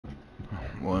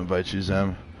We'll invite you,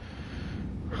 Zem.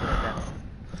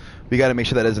 We gotta make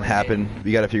sure that doesn't happen.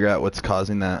 We gotta figure out what's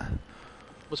causing that.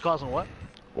 What's causing what?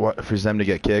 What for Zem to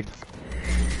get kicked?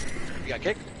 You got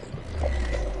kicked?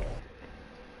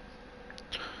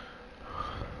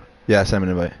 Yeah, send an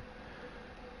invite.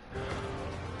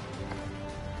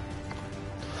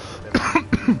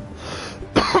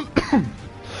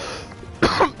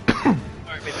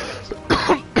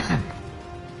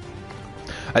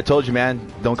 I told you, man,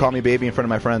 don't call me baby in front of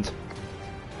my friends.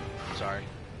 Sorry.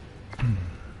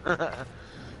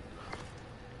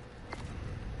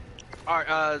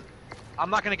 Alright, I'm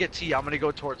not gonna get T, I'm gonna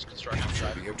go towards construction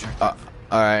side.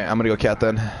 Alright, I'm gonna go cat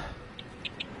then.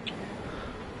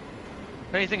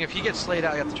 If anything, if he gets slayed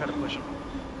out, you have to try to push him.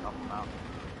 Help him out.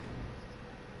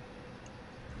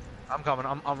 I'm coming,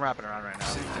 I'm wrapping around right now.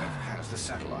 Has the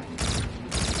satellite.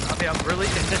 Okay, I'm really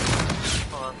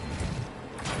Hold on.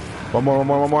 One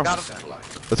more. Got him.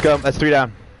 Let's go, that's 3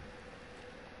 down.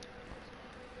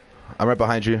 I'm right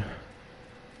behind you.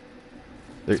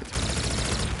 There.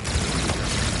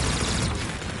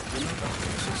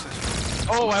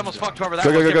 Oh, I almost fucked whoever that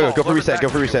Go was. for reset,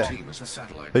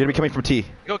 They're gonna be coming from T.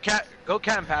 Go cat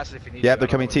and pass it if you need Yeah, to. they're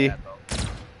coming T.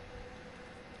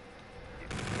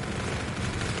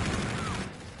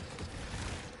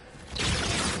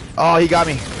 Oh, he got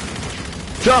me.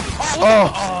 Jump!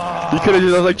 Oh! He could have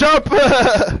just, I was like, jump!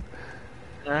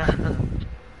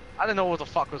 I didn't know what the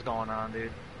fuck was going on, dude.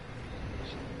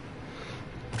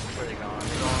 Where are they going?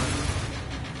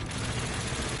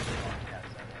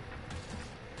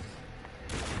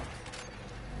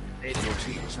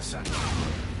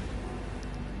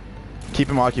 Keep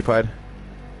him occupied.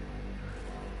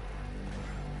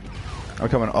 I'm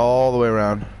coming all the way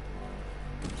around.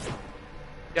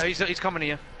 Yeah, he's coming to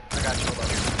you. I got you. Hold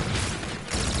on.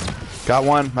 Got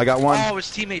one. I got one. Oh, his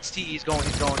teammate's T. He's going.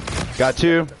 Got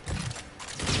 2.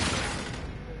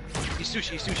 He's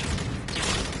sushi.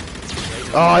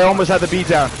 Oh, I almost had the beat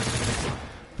down.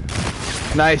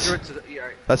 Nice. Yeah,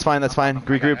 right. That's fine.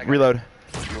 Regroup. Reload.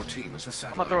 Your team is a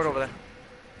satellite. I'm gonna throw it over there.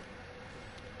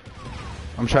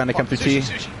 I'm trying to come through T.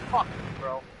 Sushi. Fuck,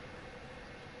 bro.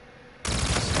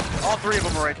 All 3 of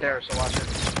them are right there, so watch it.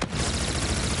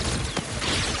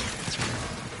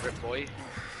 Rip, boy.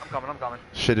 I'm coming.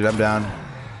 Shit, dude, I'm down.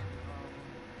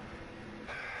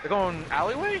 They're going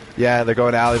alleyway? Yeah, they're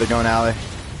going alley. Your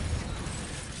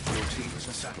team is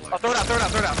a satellite. Oh, throw it out.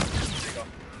 There you go.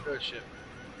 Good shit.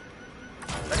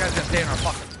 That guy's gonna stay in our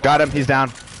fucking. Got him. He's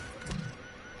down.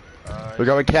 We're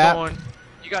going cat.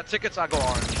 You got tickets? I'll go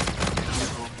orange.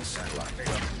 There you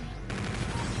go.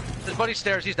 His buddy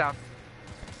stairs. He's down.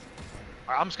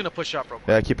 Alright, I'm just gonna push up real quick.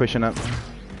 Yeah, keep pushing up.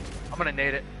 I'm gonna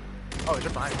nade it. Oh, he's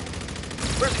right behind me.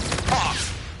 Where's he? Oh!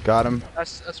 Got him.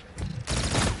 That's.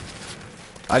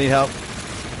 I need help.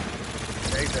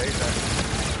 He's there.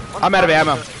 I'm out of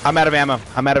ammo.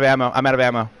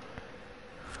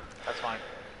 That's fine.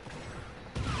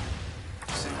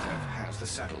 Has the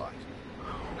satellite.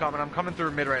 I'm coming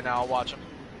through mid right now. I'll watch him.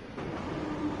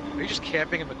 Are you just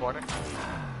camping in the corner?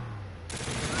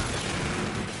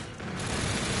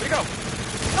 There you go.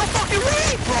 No fucking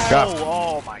way, bro! Got.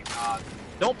 Oh my god.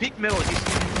 Don't peek middle.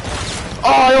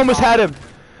 Oh, I almost had him.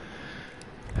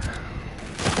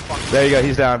 There you go.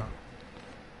 He's down.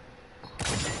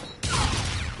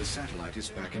 The satellite is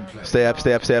back in place. Stay up.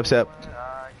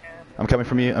 I'm coming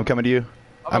from you. I'm coming to you.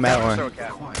 I'm at one.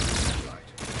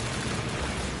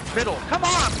 Middle. Come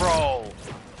on, bro.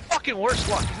 Fucking worst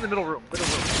luck. He's in the middle room.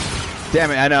 Damn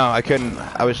it! I know. I couldn't.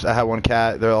 I wish I had one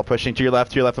cat. They're all pushing to your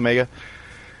left, Omega.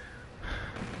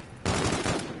 The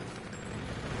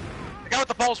guy with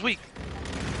the ball's weak.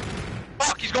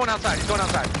 Fuck, he's going outside.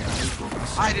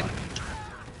 I didn't.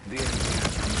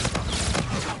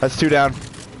 That's 2 down.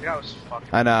 That was fucking.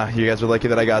 I know. You guys are lucky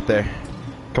that I got there.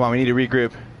 Come on, we need to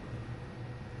regroup.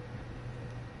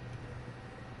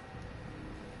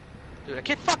 Dude, I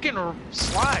can't fucking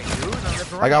slide, dude.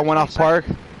 I got one off park.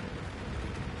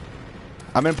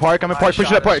 I'm in park. Push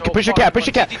it up, park. Push your cat.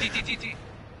 T.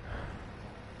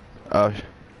 Oh.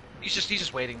 He's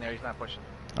just waiting there. He's not pushing.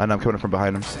 I know. I'm coming from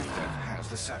behind him. Has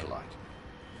the satellite.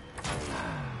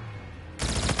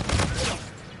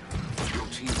 Your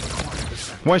team acquired the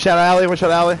satellite. One shot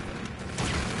alley.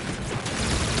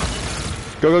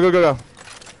 Go.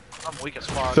 I'm weak as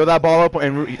fuck. Throw that ball up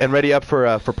and ready up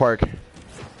for park.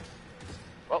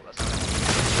 Well, that's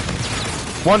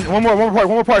One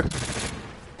more park.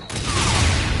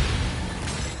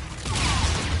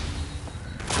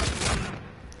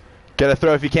 Get a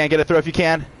throw if you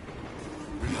can.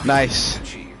 Nice.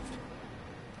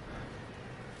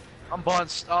 I'm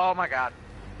bunched. Oh my god.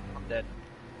 I'm dead.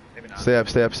 Maybe not. Stay up.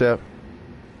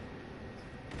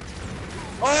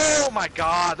 Oh my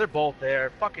god, they're both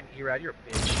there. Fucking Erad, you're a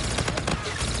bitch.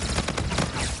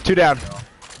 2 down.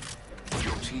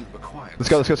 Your team acquired. Let's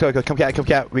go, let's go, let's go. Come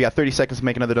cat. We got 30 seconds to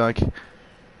make another dunk.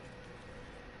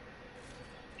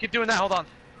 Keep doing that, hold on.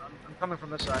 I'm coming from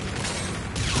this side.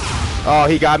 Oh,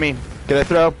 he got me. Can I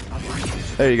throw?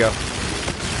 There you go.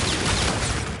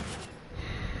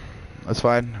 That's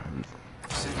fine.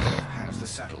 Has the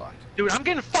satellite. Dude, I'm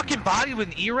getting fucking bodied with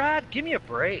an Erad? Give me a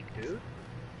break, dude.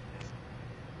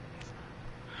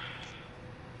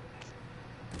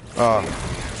 Oh.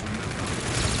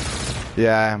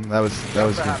 Yeah, that was That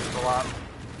good. happens a lot.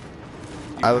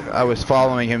 I was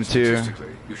following him too.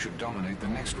 Statistically, you should dominate the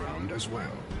next round as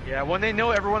well. Yeah, when they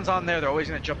know everyone's on there, they're always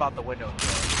gonna jump out the window.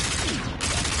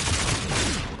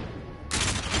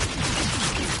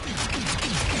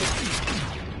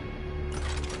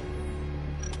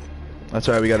 That's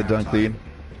alright, we got a dunk lead.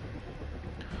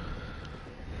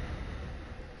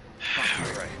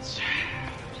 Alright.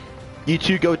 You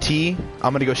two go T.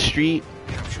 I'm gonna go street.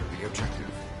 Capture the objective.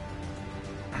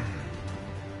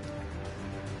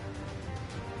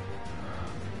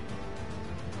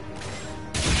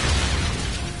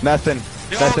 Nothing.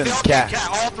 Nothing. They all Cat.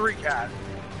 all 3 cat.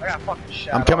 I got fucking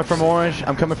shot. I'm coming from orange.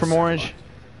 I'm coming from orange.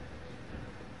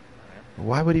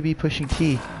 Why would he be pushing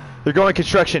T? They're going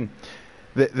construction.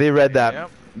 They read that.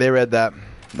 Yep. They read that.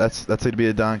 That's gonna be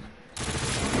a dunk.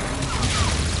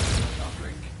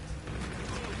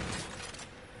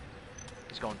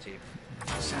 He's going team.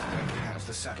 Sender has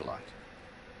the satellite.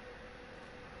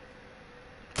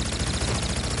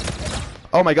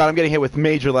 Oh my god, I'm getting hit with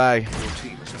major lag. Your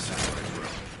team is the satellite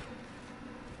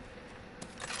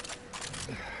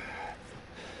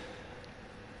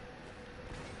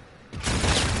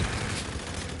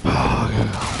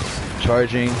room.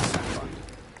 Charging.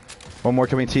 One more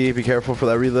coming T. Be careful for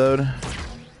that reload.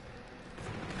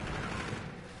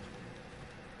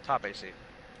 Top AC.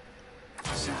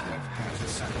 Sender has the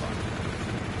satellite.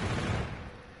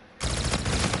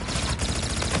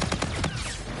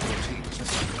 Your team is the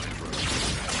satellite room.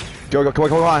 Go,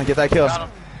 come on, get that kill. Got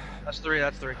him. That's 3,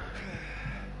 that's 3.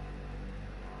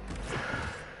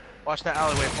 Watch that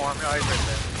alleyway for him. Oh, he's right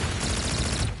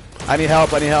there. I need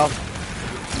help, I need help.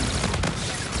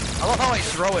 I love how I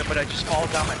throw it, but I just fall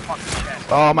down my fucking chest.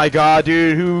 Oh my god,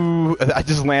 dude, I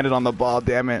just landed on the ball,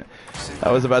 damn it.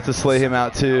 I was about to slay him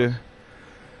out too.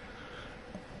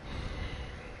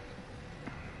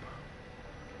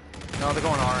 No, they're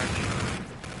going orange.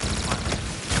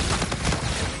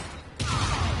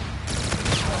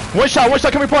 One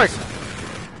shot coming park.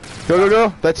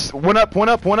 Go. That's one up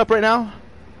right now.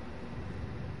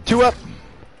 2 up.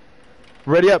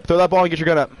 Ready up, throw that ball and get your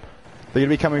gun up. They're gonna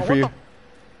be coming for you.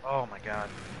 Oh my god.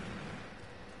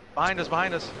 Behind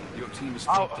us. Your team has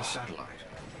dropped the satellite.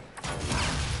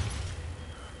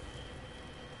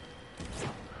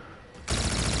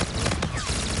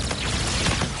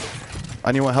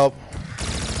 I need one help.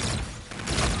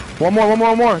 One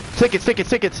more. Tickets.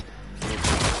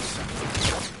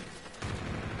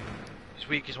 He's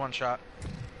weak, he's 1 shot.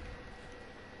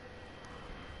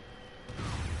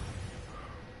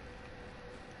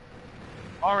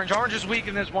 Orange is weak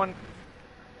and there's 1.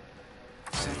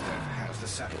 Sender has the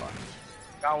satellite.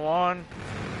 Got 1.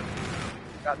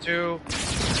 Got 2.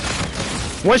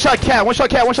 One shot cat.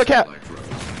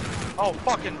 Oh,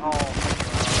 fucking, oh.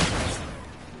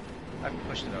 I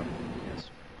pushed it up. Yes.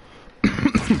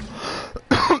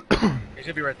 He's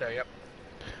gonna be right there, yep.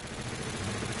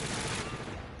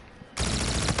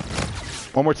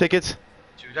 One more tickets.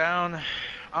 2 down.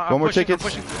 One more tickets. I'm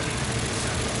pushing.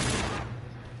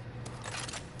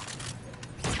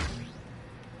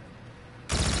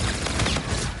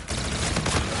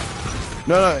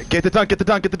 No, get the dunk. Good,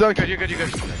 you're good.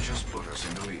 That just put us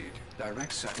in the lead.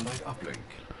 Direct satellite uplink.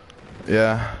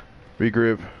 Yeah,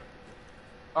 regroup.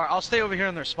 Alright, I'll stay over here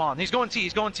in their spawn. He's going T.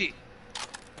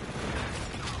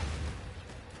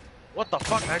 What the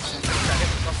fuck? I just got hit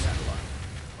with some satellite.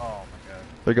 Oh my god.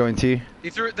 They're going T. He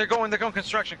threw it. They're going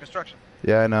construction.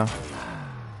 Yeah, I know.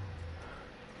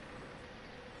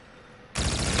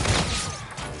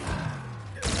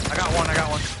 I got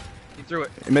one. He threw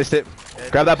it. You missed it.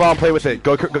 Grab that ball and play with it.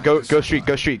 Go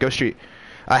street.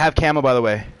 I have camo, by the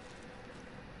way.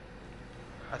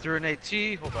 I threw an AT.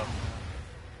 Hold up.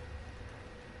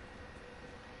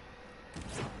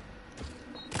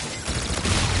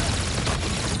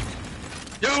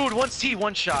 Dude, one's T,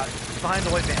 1 shot. Behind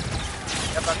the white van.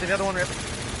 Yep, I think the other one.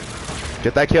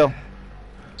 Get that kill.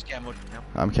 It's camoed. Yep.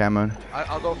 I'm camoed.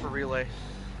 I'll go for relay.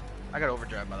 I got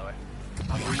overdrive, by the way.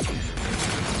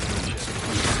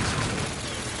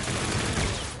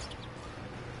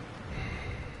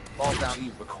 Ball's Your down.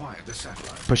 team acquired the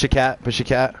satellite. Push a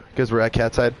cat, because we're at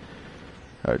cat side.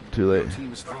 Alright, too late. Your team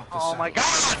has dropped the Oh my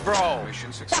satellite. god, bro!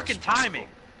 Mission Fucking successful. timing!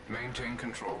 Maintain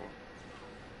control.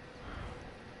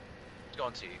 Let's go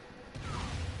and see.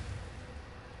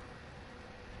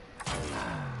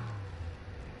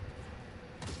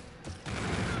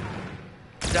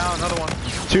 Down, another one.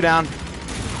 2 down,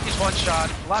 He's one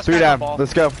shot. Last 3 guy down. ball.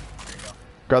 Let's go.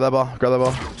 Grab that ball, grab that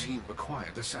ball. Your team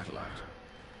acquired the satellite.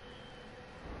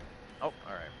 Oh,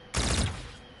 alright.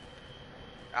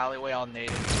 Alleyway all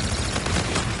native.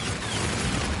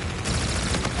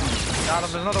 Got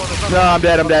him, there's another one. There's another No, one. I'm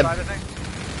dead, I'm dead. Side, I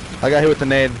think. I got hit with the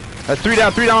nade. That's 3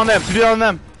 down on them, 3 down on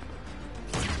them.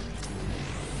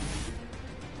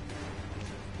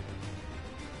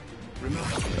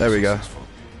 Remarkably There we go. successful.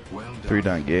 Well done. 3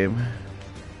 down game.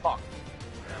 Fuck.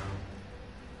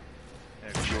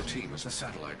 Your team is a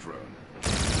satellite drone.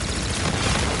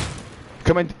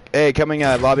 Coming, hey, coming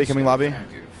lobby, coming lobby.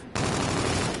 Active.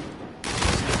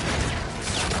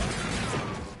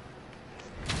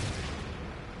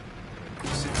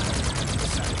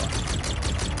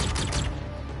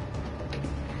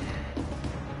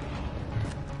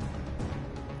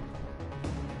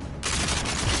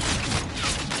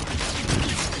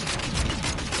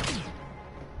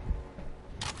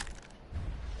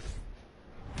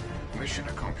 Mission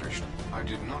accomplished. I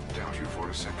did not doubt you for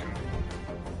a second.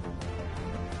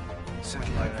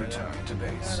 Satellite returned to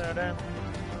base.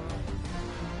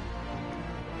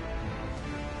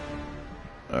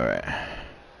 Alright.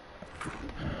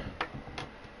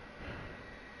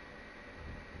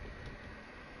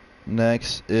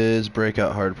 Next is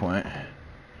breakout hardpoint.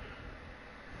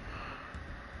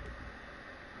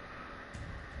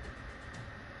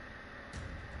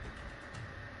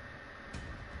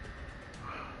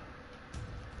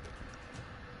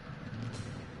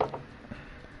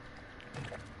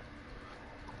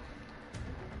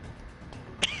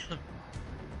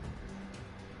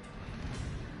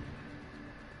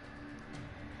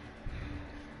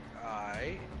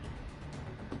 Alright.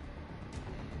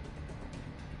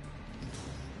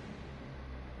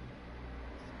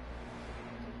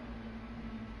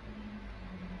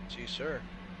 Gee, sir.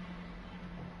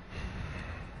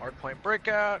 Hardpoint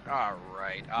breakout.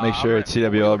 Alright. Make sure it's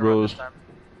CWL rules.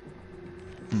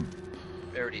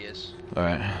 There it is.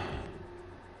 Alright.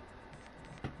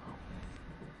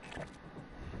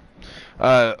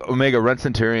 Omega, run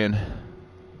Centurion.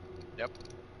 Yep.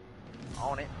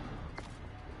 On it.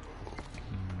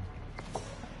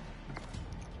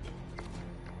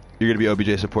 You're gonna be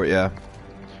OBJ support, yeah.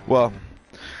 Well,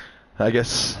 I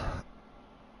guess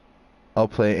I'll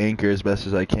play Anchor as best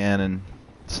as I can and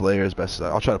Slayer as best as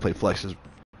I'll try to play Flex as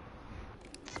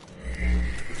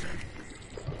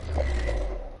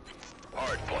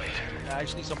Hardpoint. I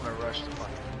just need someone to rush to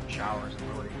fucking showers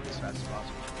and loading as fast as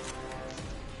possible.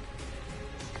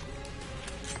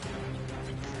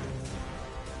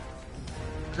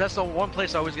 That's the one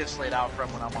place I always get slayed out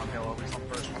from when I'm on hill, always on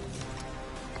first one.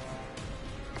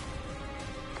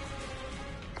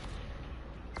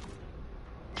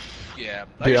 Yeah,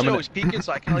 I Dude, usually I'm gonna- always peek it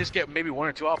so I can at least get maybe 1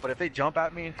 or 2 out, but if they jump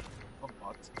at me, I'm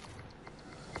fucked.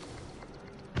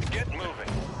 Get moving.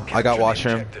 I got Capture the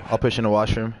washroom. objective. I'll push in a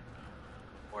washroom.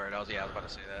 Word, I was about to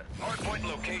say that. Hardpoint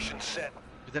location set.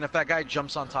 But then if that guy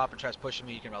jumps on top and tries pushing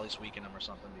me, you can at least weaken him or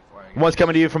something before I get One's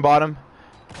coming to you from bottom.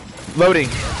 Loading.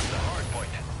 The hardpoint.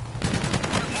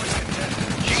 Hardpoint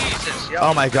contested. Jesus, yo.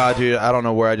 Oh my god, dude. I don't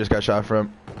know where I just got shot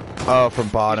from. Oh, from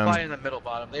He's bottom. probably in the middle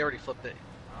bottom. They already flipped it.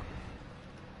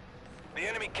 The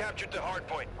enemy captured the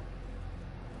hardpoint.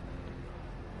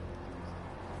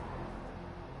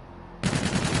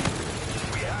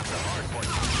 We have the hardpoint.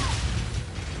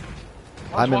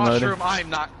 One's I'm in loading. washroom, I'm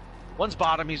not. One's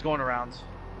bottom, he's going around.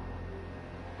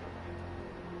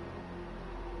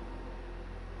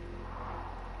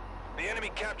 The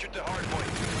enemy captured the hardpoint.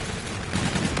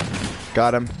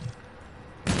 Got him.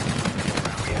 We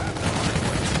have the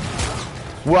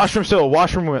hardpoint. Washroom still.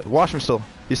 Washroom still.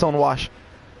 He's still in the wash.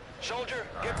 Soldier,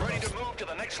 get ready to move to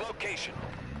the next location.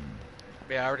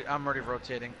 Yeah, I'm already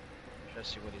rotating. Let's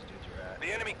see what these dudes are at.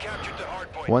 The enemy captured the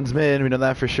hardpoint. One's mid. We know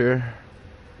that for sure.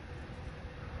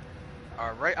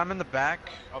 Alright, I'm in the back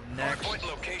of next. Hardpoint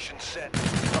location set.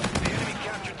 The enemy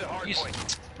captured the He's,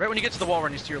 hardpoint. right when you get to the wall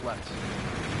run, he's to your left.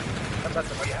 That's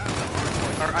We have the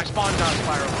hardpoint. Or I spawned down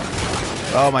spiral.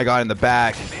 Oh my god, in the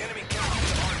back. The enemy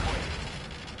captured the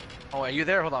hardpoint. Oh, are you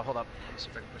there? Hold up. Let me see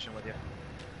if I can push in with you.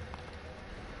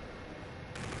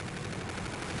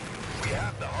 We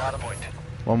have the hardpoint.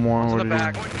 One more. To What the did he-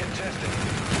 back. Point contested.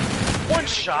 One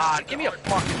shot! Give me a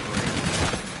fucking break.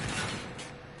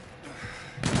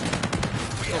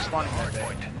 We Still have the spawning there,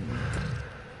 hardpoint.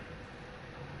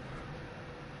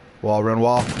 Wall, run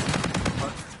wall.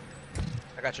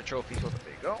 I got your trophy. There you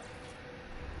go.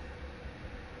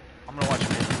 I'm gonna watch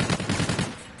mid.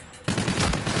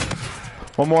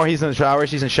 One more. He's in the showers.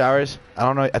 He's in showers. I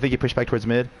don't know. I think he pushed back towards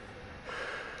mid.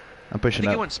 I'm I pushing think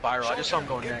he up. went spiral. I just saw him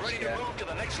going Get next. ready to Yeah. move to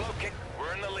the next location.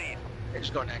 We're in the lead. Hey,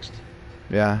 just go next.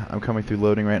 Yeah, I'm coming through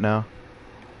loading right now.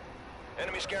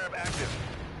 Enemy scarab active.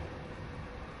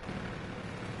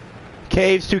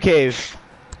 Caves, 2 caves.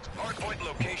 Hardpoint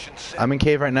location set. I'm in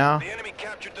cave right now. The enemy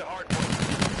captured the hardpoint.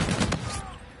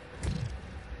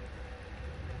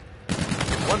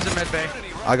 One's in med bay.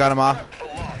 I got him off. For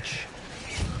launch.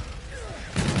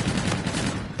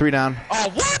 3 down. Oh,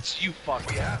 what? You fuck.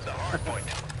 We have the hardpoint.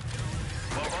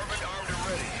 Bombardment armed and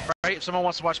ready. Right, if someone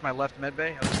wants to watch my left med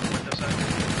bay, I'll just window side.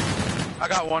 I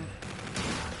got one.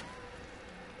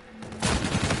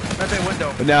 Med bay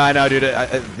window. No, I know, dude.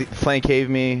 The flank cave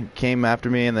me, came after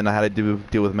me, and then I had to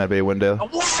deal with medbay window.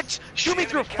 What? Shoot me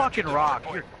through a fucking rock.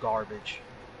 You're garbage.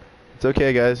 It's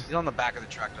okay, guys. He's on the back of the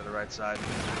truck to the right side.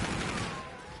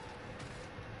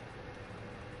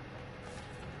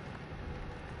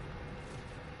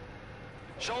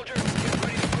 Soldier, get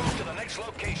ready to move to the next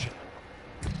location.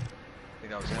 I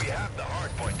think that was We it. have the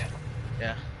hardpoint.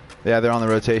 Yeah. Yeah, they're on the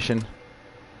rotation.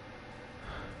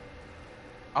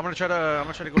 I'm gonna try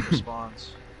to go for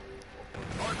spawns.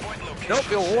 Hardpoint location.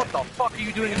 Nope, yo, what the fuck are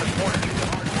you doing in the corner?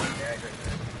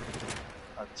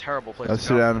 A terrible place Let's to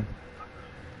sit go. down.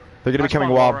 They're gonna I be coming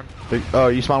spawn wall. wall Oh,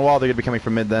 you spawn wall. They're gonna be coming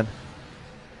from mid then.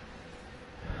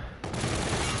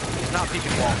 He's not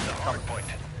peeking wall.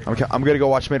 Hardpoint. I'm gonna go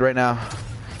watch mid right now.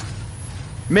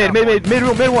 Mid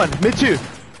one, mid 2.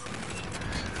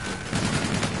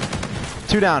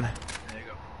 2 down. There you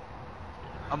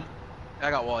go. I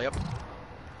got wall, yep.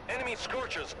 Enemy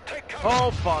scorchers, take cover.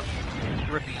 Oh fuck.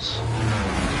 Rippies.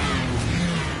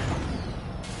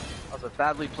 That was a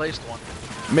badly placed one.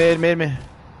 Mid.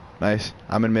 Nice.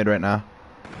 I'm in mid right now.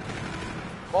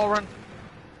 Ball run.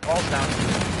 Ball's down.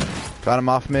 Got him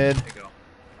off mid. There you go.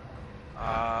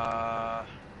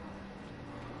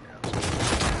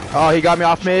 Oh, he got me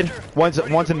off mid. One's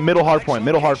in middle hard point.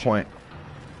 Middle hard point.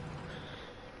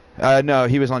 No,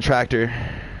 he was on tractor.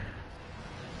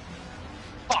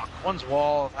 Fuck. One's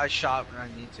wall. I shot when I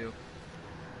need to.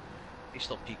 He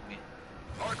still peeked me.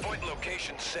 Hardpoint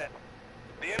location set.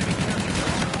 The enemy captured the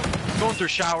hardpoint. Going through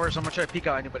showers. I'm gonna try to peek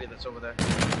out anybody that's over there.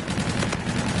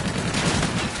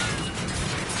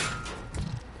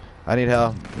 I need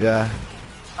help. Yeah.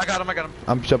 I got him.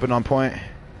 I'm jumping on point.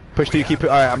 Push through. Keep. All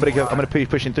right. I'm gonna be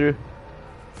pushing through.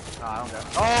 I don't got.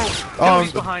 Oh. Oh, no,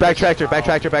 he's behind back us. tractor. Oh, that's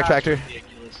Tractor.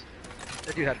 ridiculous.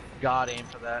 That dude had God aim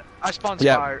for that. I spawned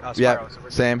Yeah. Spyro. Yeah. So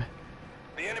Same.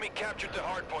 The enemy captured the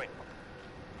hardpoint.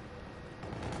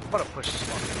 I'm gonna push this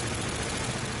one.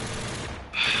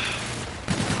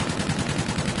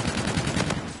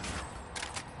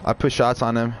 I put shots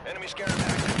on him. Enemy scarab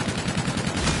active.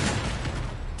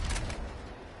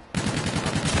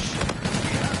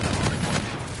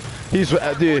 He's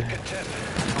dude. Contested.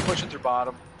 I'm pushing through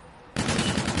bottom.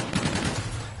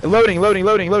 Loading.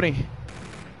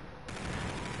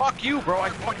 Fuck you, bro. I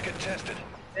Hardpoint contested.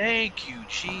 thank you,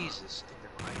 Jesus.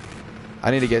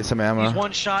 I need to get some ammo. He's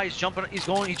one shot. He's jumping. He's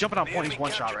jumping on The point. enemy He's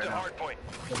one shot captured right the now. hardpoint.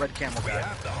 The red camel We guy.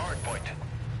 have the hardpoint.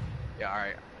 Yeah.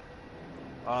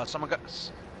 All right. Someone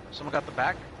got the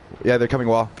back. Yeah, they're coming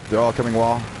wall. They're all coming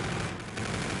wall.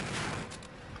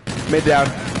 Mid down.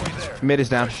 Halfway there. Mid is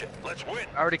down. Push it. Let's win.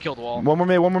 I already killed wall. One more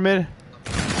mid.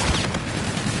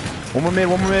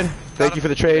 Thank you for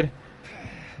the trade.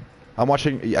 I'm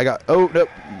watching. I got. Oh nope.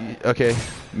 Okay.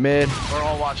 Mid. We're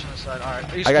all watching this side. All right.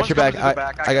 I got your back.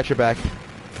 I got your back.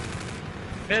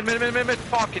 Mid.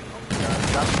 Fucking.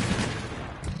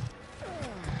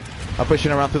 I'm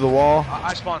pushing around through the wall.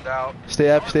 I spawned out. Stay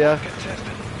up. Contested.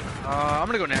 I'm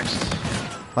gonna go next.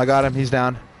 I got him. He's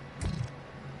down.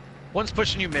 One's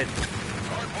pushing you mid.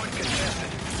 Hardpoint contested.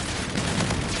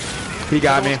 He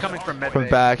got Other me. one's coming from mid. From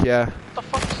back. Yeah. What the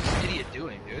fuck is this idiot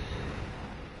doing, dude?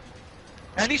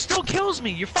 And he still kills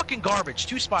me. You're fucking garbage.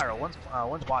 2 spiral. One's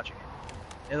watching it.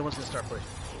 The other one's gonna start pushing.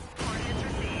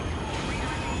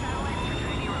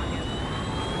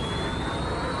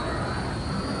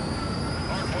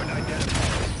 Hardpoint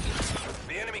identified.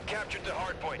 The enemy captured the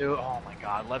hardpoint. Dude, oh my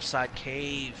god, left side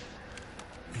cave.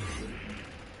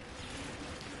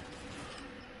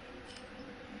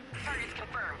 Targets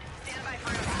confirmed. Stand by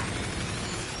for impact.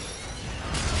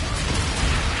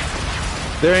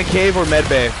 They're in cave or med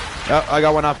bay. Oh, I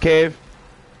got one off cave.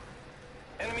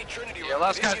 Enemy Trinity. Yeah,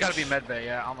 last guy's gotta be medbay.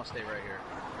 Yeah, I'm gonna stay right here.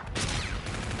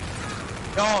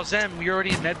 Oh, Zem, you're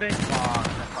already in medbay?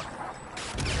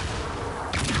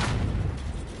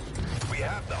 We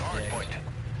have the hardpoint.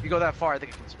 You go that far, I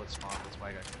think it can split spawn. That's why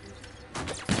I got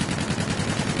confused.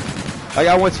 I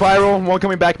got one spiral, one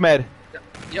coming back med.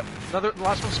 Yep. Another, the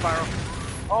last one spiral.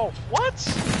 Oh, what?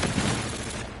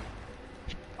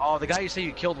 Oh, the guy you say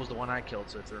you killed was the one I killed,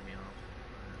 so it threw me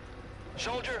off.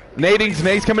 Soldier.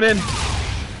 Nades coming in.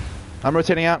 I'm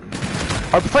rotating out.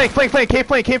 Oh, flank, cave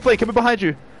flank, coming behind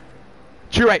you.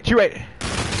 To your right.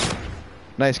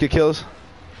 Nice, good kills.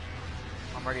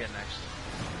 I'm ready at next.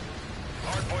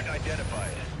 Hardpoint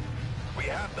identified. We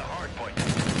have the hardpoint.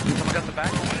 Someone got the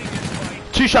back.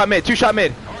 Two shot mid.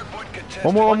 Hardpoint contested.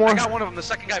 One more. I got one of them. The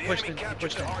second guy The pushed enemy in. He captured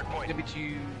pushed the in. hardpoint. Give me to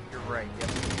you. You're right. Yep.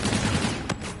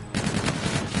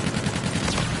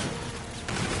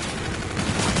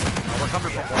 Oh, we're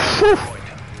coming from one.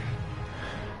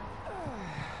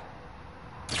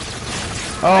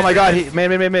 Oh my god,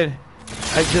 mid.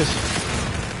 I just...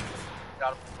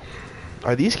 Got him.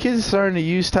 Are these kids starting to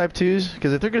use Type 2s?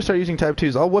 Because if they're going to start using Type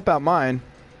 2s, I'll whip out mine.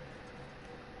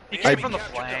 He came Enemy from the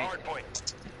captured flank.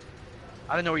 hardpoint.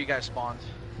 I didn't know where you guys spawned.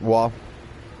 Wall.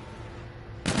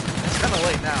 It's kind of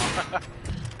late now.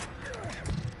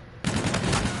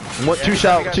 What? Yeah, Two you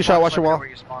shot, guys watch your spawned wall. where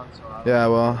you spawned, so, Yeah,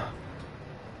 well.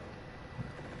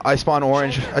 I spawn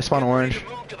orange. Soldier, I spawn get ready orange. to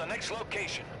move to the next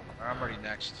location. I'm ready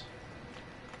next.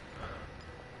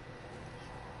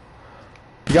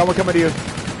 You got one coming to you.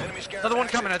 Enemy scanner Another one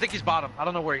active. coming. I think he's bottom. I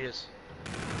don't know where he is.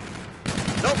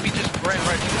 Nope, he just ran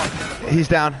right to He's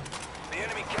down. The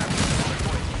enemy captured the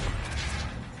hardpoint.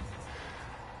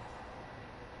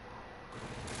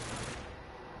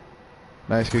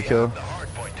 Nice, good We kill. have the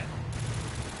hardpoint.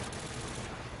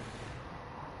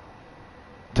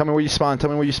 Tell me where you spawn.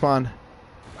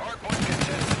 Hardpoint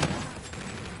contested.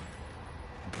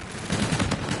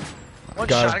 One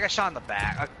Got shot. him. I got shot in the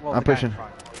back. Well, I'm the guy in pushing.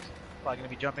 front. Probably gonna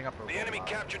be jumping up. The enemy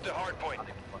captured the hardpoint.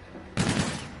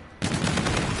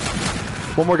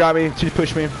 One more got me. Two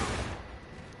pushed me.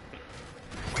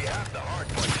 We have the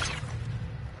hardpoint.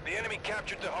 The enemy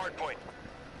captured the hardpoint.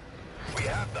 We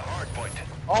have the hardpoint.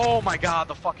 Oh my god,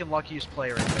 the fucking luckiest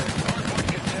player right there. Hardpoint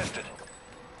contested.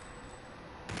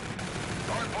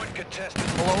 Hardpoint contested.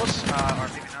 Below us? Or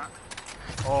maybe not.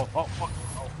 Oh fuck.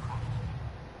 Oh.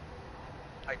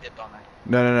 I dipped on that.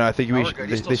 No. I think No, we we're should. good.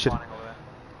 He's still They should. spawning over there.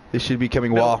 They should be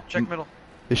coming Middle. wall. Check middle.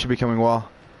 They should be coming wall.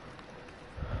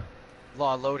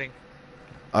 Law loading.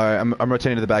 All right, I'm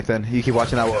rotating to the back then. You keep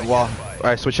watching that wall. All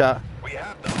right, switch out. We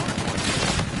have the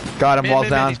hardpoint. Got him. Wall's Mid,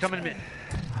 down. he's coming mid.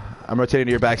 I'm rotating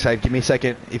to your backside. Give me a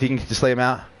second. If you can just lay him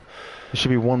out. There should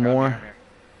be one Here, more. I'm here.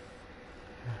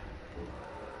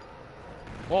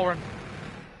 Wall run.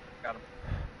 Got him.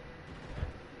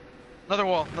 Another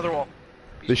wall.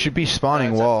 They should be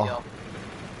spawning It's wall. FPL.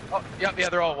 Oh, yeah,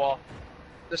 they're all wall.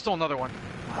 There's still another one.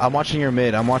 I'm watching your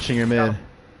mid. Got him.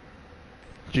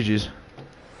 GG's.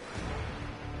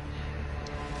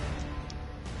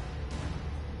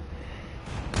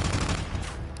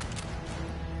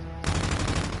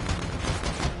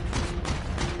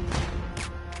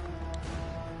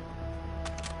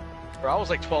 Bro, I was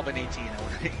like 12 and 18. I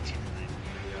went 18 and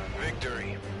 19.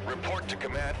 Victory. Report to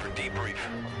command for debrief.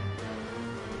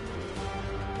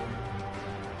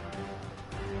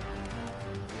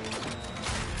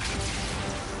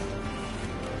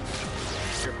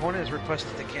 Your opponent has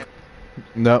requested to camp.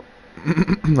 Nope.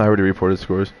 I already reported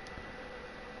scores.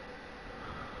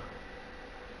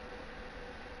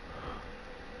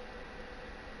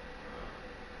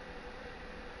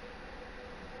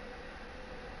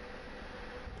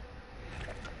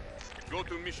 Go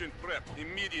to mission prep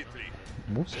immediately.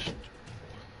 Whoops.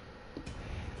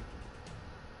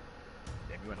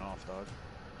 Damn, you went off, dog.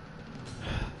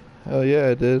 Hell yeah,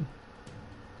 I did.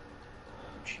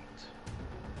 Jeez.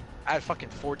 I had fucking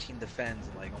 14 defends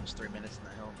in like almost 3 minutes in the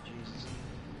helm. Jesus.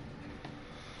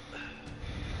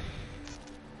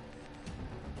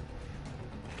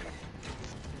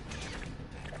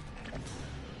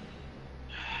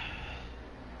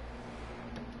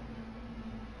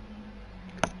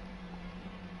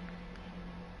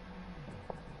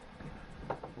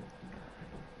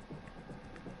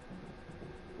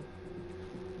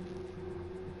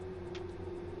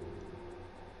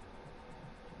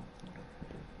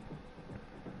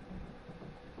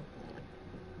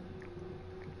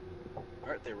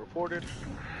 Alright, they reported.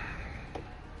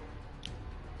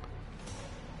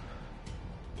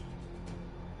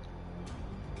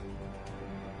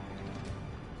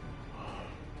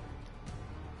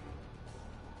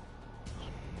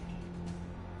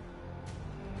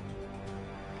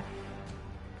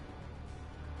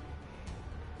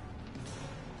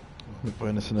 We're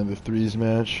playing us another threes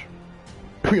match.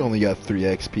 We only got 3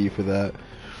 XP for that.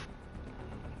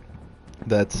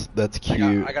 That's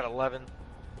cute. I got 11.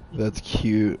 That's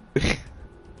cute.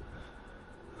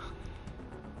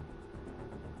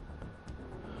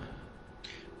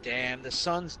 Damn, the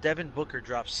Suns' Devin Booker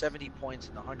dropped 70 points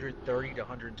in the 130 to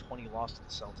 120 loss to the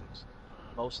Celtics.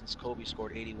 Most since Kobe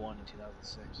scored 81 in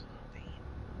 2006. Damn.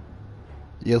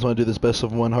 You guys want to do this best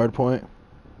of one hard point?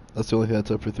 That's the only thing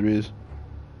that's up for threes.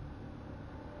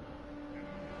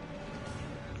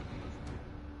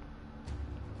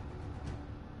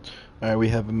 Alright, we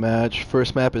have a match.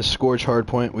 First map is Scorch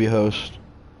Hardpoint. We host.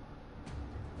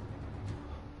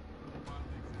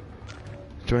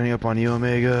 Joining up on you,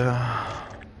 Omega.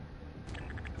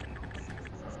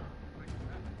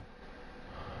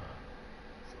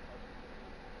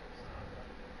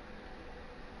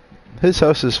 His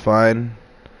house is fine.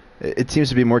 It seems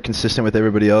to be more consistent with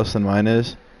everybody else than mine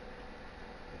is.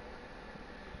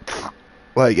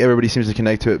 Like, everybody seems to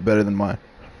connect to it better than mine.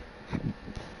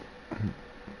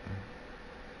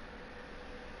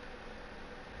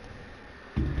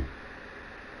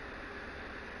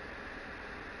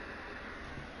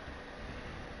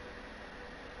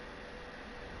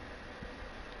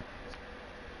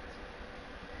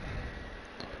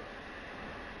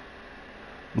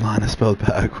 Lana spelled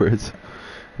backwards.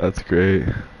 That's great.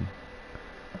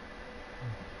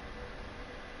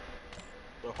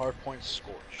 The hard point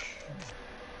Scorch.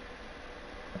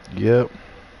 Yep.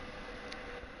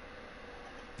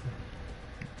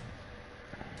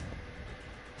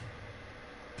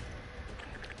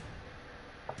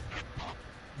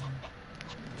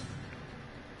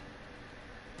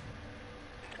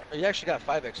 Oh, you actually got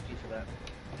 5 XP for that.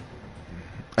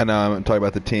 I know, I'm talking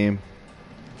about the team.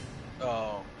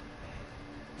 Oh.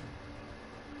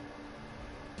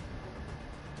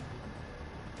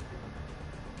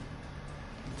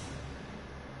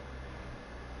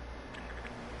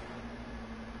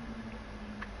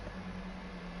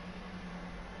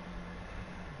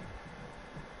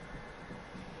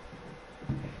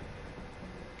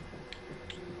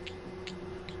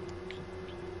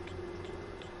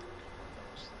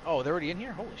 Oh, they're already in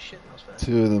here? Holy shit, that was fast.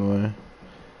 2 of them are.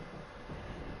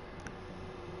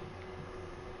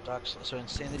 Docs, so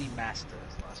Insanity Master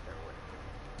is the last guy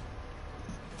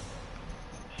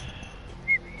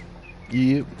we're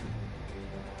waiting. Yep.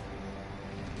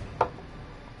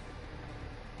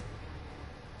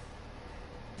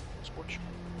 Scorch.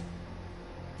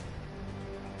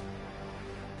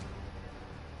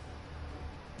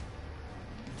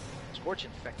 Scorch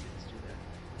infected, let's do that.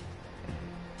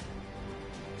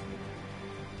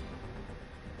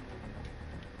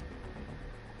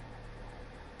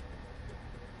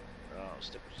 Oh,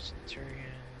 Stipper Centurion.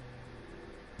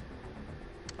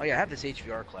 Oh yeah, I have this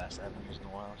HVR class I haven't used in a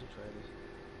while. I should try this.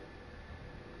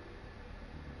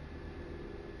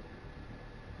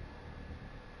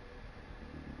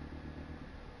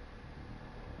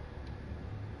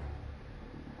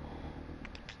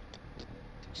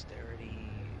 Dexterity,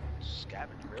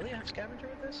 Scavenger. Really? I have Scavenger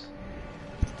with this?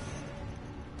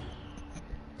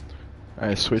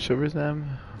 Alright, switch over to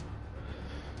them.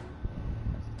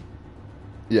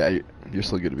 Yeah, you're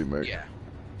still good to be merc. Yeah.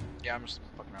 Yeah, I'm just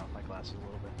fucking around with my classes a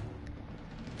little bit.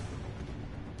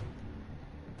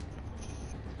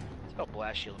 Let's go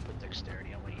Blast Shield and put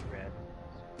Dexterity on my E-Rad.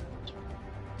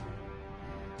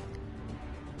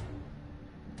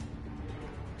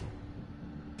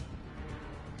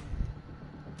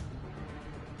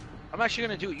 I'm actually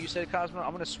gonna do what you said, Cosmo.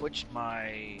 I'm gonna switch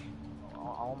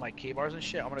all my K bars and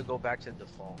shit. I'm gonna go back to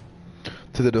default.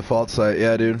 To the default site,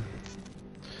 yeah, dude.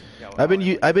 Yeah,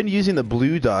 well, I've been using the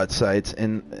blue dot sites,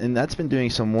 and that's been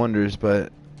doing some wonders,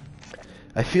 but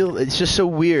I feel it's just so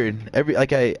weird.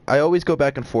 I always go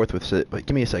back and forth with it. But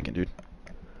give me a second, dude.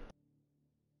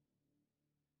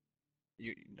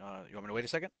 You want me to wait a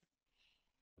second?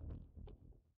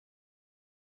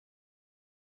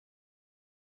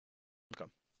 Okay.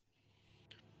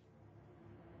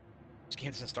 This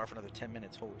game doesn't start for another 10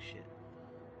 minutes. Holy shit.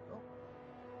 Oh.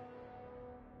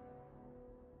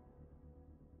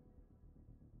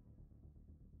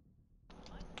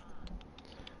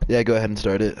 Yeah, go ahead and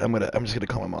start it. I'm just gonna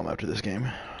call my mom after this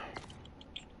game.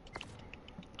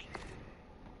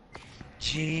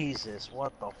 Jesus,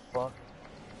 what the fuck?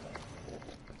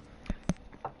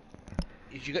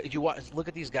 Did you look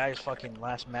at these guys' fucking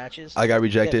last matches? I got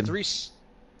rejected. Three.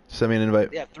 Send me an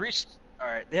invite. They have three. All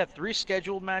right, they have 3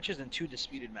 scheduled matches and 2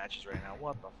 disputed matches right now.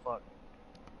 What the fuck?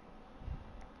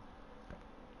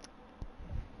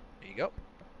 There you go.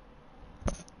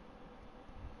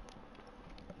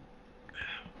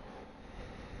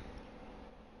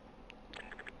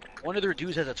 One of their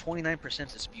dudes has a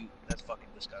 29% dispute. That's fucking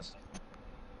disgusting.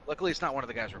 Luckily, it's not one of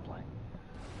the guys we're playing.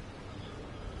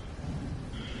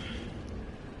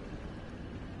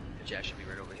 Jazz should be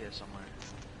right over here somewhere.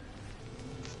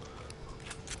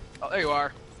 Oh, there you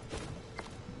are.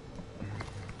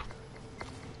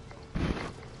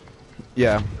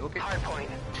 Yeah. Okay. Hardpoint.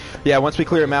 Yeah, once we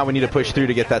clear him out, we need to push through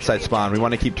to get that side spawn. We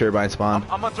want to keep turbine spawn.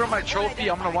 I'm gonna throw my trophy.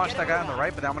 I'm gonna watch that guy on the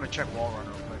right, but then I'm gonna check wall run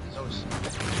real quick. Always...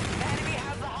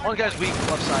 One guy's weak,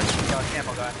 left side.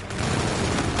 Camo guy.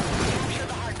 Capture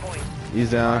the hardpoint.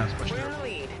 He's down. Let's push We're through. in the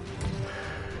lead.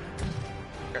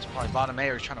 Guy's probably bottom A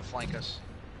or he's trying to flank us.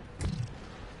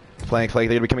 Flank. They're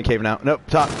gonna be coming cave now. Nope.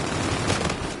 Top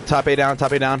A down.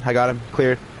 Top A down. I got him.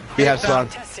 Cleared. We have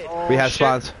spawns. Tested. We have shit.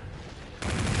 spawns.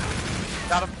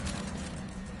 Got him.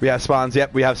 We have spawns.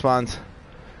 Yep, we have spawns.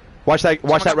 Watch that.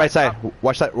 Watch that right side.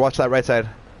 Watch that right side.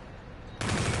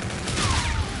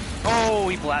 Oh,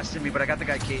 he blasted me, but I got the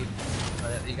guy cave.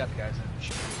 You got the guys in.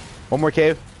 Shit. One more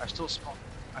cave. I still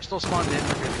spawned in.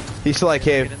 He's still at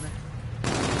cave. Get in there.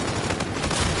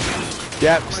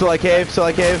 Yep, still at cave. Still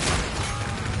at cave.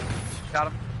 Got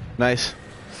him. Nice.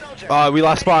 Soldier. We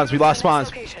lost spawns. We lost spawns.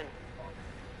 Location.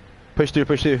 Push through.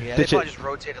 Push through. Yeah, they Ditch probably it. just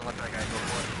rotated and let that guy go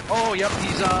for it. Oh, yep,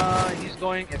 he's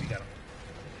going. Yep, you got him.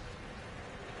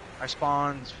 I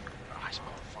spawned. Oh, I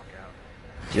spawned the fuck out.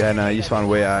 Yeah, no, you spawned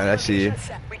way out. I see you.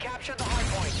 We captured the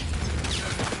hardpoint.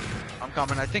 I'm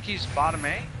coming. I think he's bottom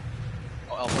A.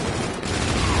 Oh, elbow.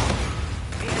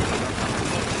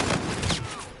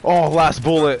 Oh, last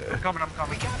bullet. I'm coming.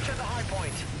 We captured the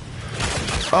hardpoint.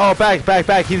 Oh,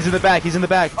 back. He's in the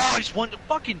back. Oh, he's one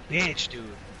fucking bitch, dude.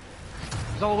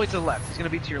 He's all the way to the left. He's gonna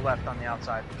be to your left on the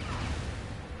outside.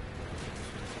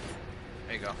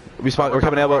 There you go. We're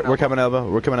coming elbow. We're coming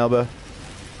elbow. All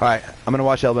right, I'm gonna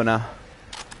watch elbow now.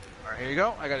 All right, here you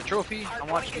go. I got a trophy. I'm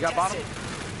watching. You got bottom.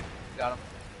 Got him.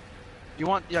 You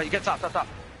want? Yeah, you get top. There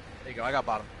you go. I got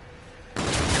bottom.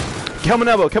 Coming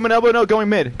elbow. No, going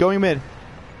mid.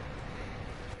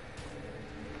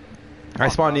 I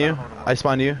spawned you. I'm just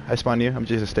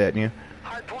gonna stay at you.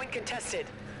 Hardpoint contested.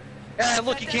 Yeah,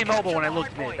 look, he came elbow when I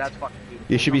looked mid. That's fucking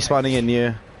beautiful. You should be spawning in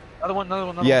you. Another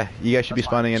one. Yeah, you guys should be That's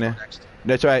fine. spawning in Let's you. go next.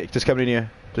 That's right. Just coming in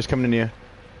you.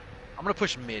 I'm gonna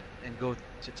push mid and go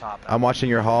to top. I'm watching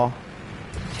your hall.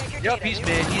 Check your Yep, data. he's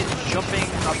mid. He's jumping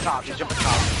up top.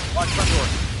 Watch front door.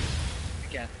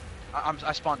 Again.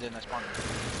 I spawned in.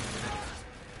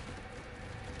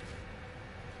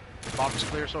 Bottom's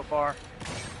clear so far.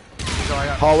 So I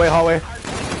got... Hallway.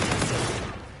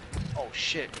 Oh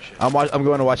shit. I'm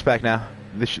going to watch back now.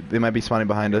 They might be spawning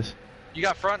behind us. You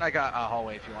got front. I got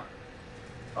hallway if you want.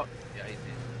 Oh yeah, he did.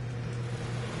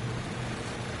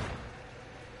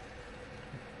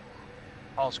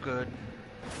 All's good.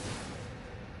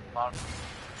 Bottom.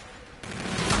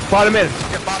 Bottom mid.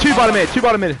 Yeah, Two bottom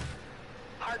mid.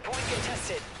 Hardpoint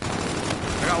contested.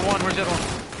 I got one. Where's the other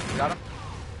one? Got him.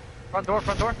 Front door. I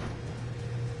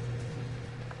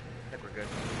think we're good.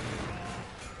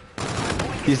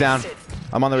 Hardpoint He's down. contested.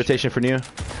 I'm on the rotation for new.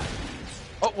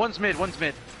 Oh, one's mid.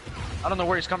 I don't know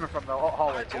where he's coming from though.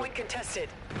 Hallway too. Hardpoint contested.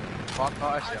 Oh,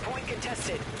 I see him. Hardpoint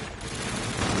contested.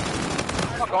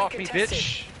 Fuck off me,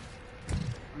 bitch.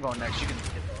 I'm going next. You can get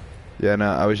Yeah,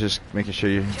 no, I was just making sure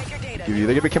you. Check your data. They're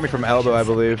gonna be coming from elbow, I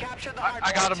believe. Capture the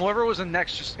I got him. hardpoint. Whoever was in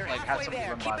next just You're like had halfway something there.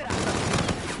 run Keep by it them.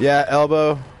 up. Yeah,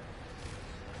 elbow.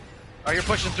 Oh, you're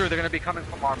pushing through. They're gonna be coming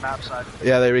from our map side.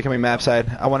 Yeah, they're becoming map side.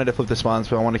 I wanted to flip the spawns,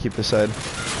 but I want to keep this side.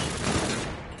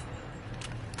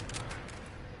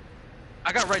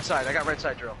 I got right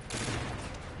side drill.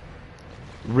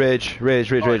 Ridge.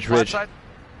 Flat side?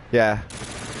 Yeah.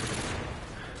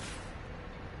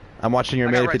 I'm watching your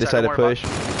I mid got if you right side, decide to don't worry push.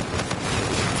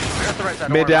 I got the right side.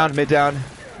 don't Mid worry about down. it.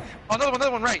 Oh,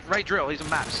 another one, right drill. He's in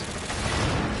maps.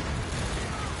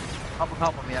 Help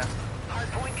him, yeah.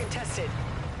 Hardpoint contested.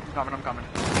 I'm coming.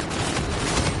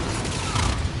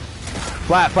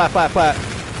 Flat.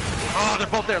 Oh, they're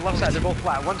both there, left side. They're both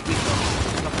flat. One's weak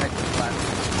though. Nothing next to flat.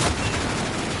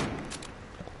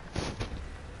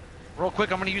 Real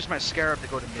quick, I'm gonna use my scarab to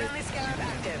go to mid. Friendly scarab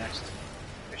active. Next.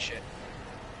 Good shit.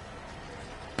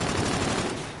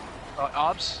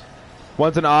 Obs.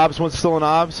 One's in obs. One's still in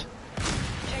obs.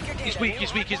 Check your data.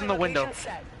 He's weak. He's in the window.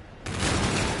 Location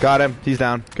set. Got him. He's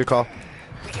down. Good call.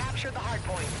 We captured the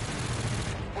hardpoint.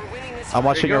 We're winning this. I'm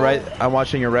watching you your go. right. I'm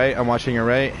watching your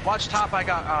right. Watch top. I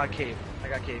got cave.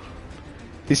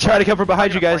 He's trying to come from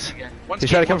behind you guys. He's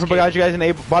trying to come from behind you guys.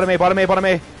 And bottom A.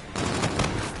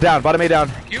 Down. Bottom A down.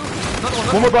 You. Another one.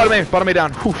 One more bottom A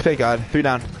down. Whew, thank God. 3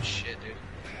 down. Shit, dude.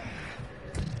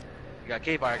 You got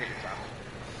cave fire. I got your top.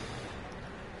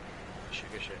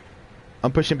 Good shit.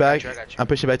 I'm pushing back. I got you. I'm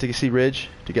pushing back to see Ridge.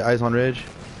 To get eyes on Ridge.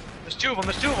 There's two of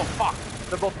them. Fuck.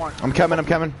 They're both one. I'm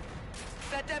coming.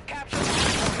 Set depth capture.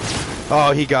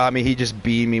 Oh, he got me. He just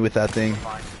beat me with that thing.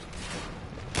 Fine.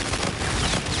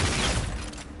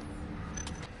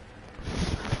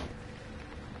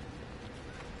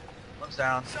 One's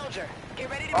down. Soldier, get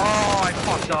ready to Oh, I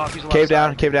fucked up. He's Cave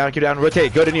down, cave down, cave down.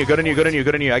 Rotate. Go to new, go to new, go to new,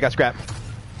 go to new. I got scrap.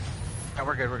 Yeah,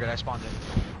 we're good. I spawned in.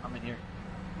 I'm in here.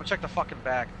 I'm gonna check the fucking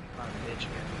back. Not a bitch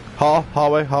again. Hall,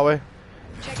 hallway, hallway.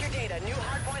 check your data. New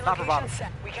hardpoint Top or location bottom?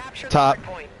 set. We captured Top. the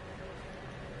hardpoint.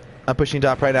 I'm pushing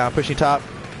top right now. I'm pushing top.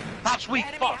 Top sweet.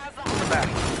 Enemy Fuck. has the We're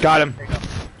back. Got him. There you go.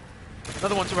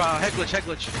 Another one's around. Head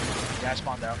glitch. Yeah, I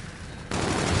spawned out.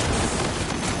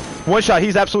 One shot.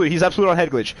 He's absolute on head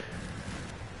glitch.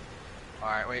 All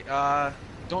right, wait.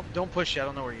 Don't push yet. I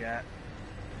don't know where you're at.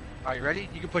 All right, you ready?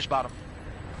 You can push bottom.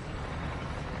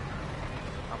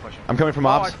 I'm pushing. I'm coming from Oh,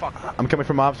 mobs. I fucked up. I'm coming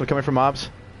from mobs. I'm coming from mobs.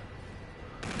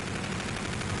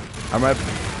 I'm right.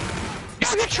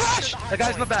 Yeah, get trash! The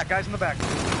guy's in the back.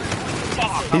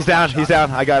 Fuck, He's down. He's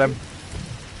down. I got him.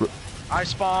 I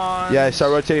spawned. Yeah,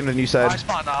 start rotating to the new I side.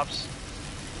 spawned ops.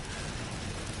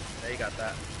 Yeah, you got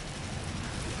that.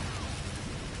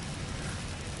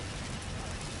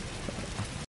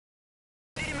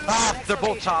 Ah, they're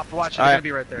both top. Watch it. They're Alright. gonna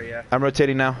be right there. Yeah. I'm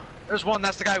rotating now. There's one.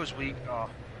 That's the guy who was weak. Oh.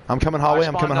 I'm coming hallway. I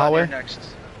I'm spawned coming out hallway. here next.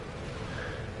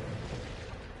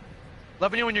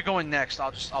 Let me know when you're going next.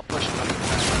 I'll push him.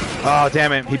 Oh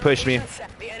damn it! He pushed me.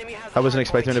 The enemy has I the wasn't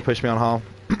expecting him to hardpoint. push me on hall.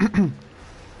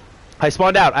 I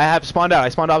spawned out. I have spawned out. I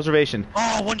spawned observation.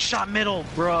 Oh, one shot middle,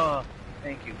 bruh.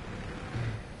 Thank you.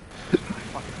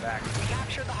 Fucking back. We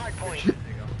captured the hardpoint. There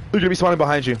you go. They're gonna be spawning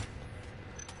behind you.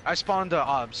 I spawned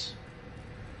obs.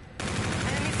 Enemy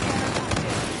scanner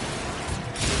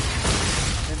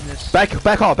active. In this. Back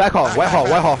hall. White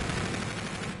hall.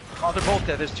 Oh, they're both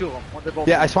dead. There's two of them. They're both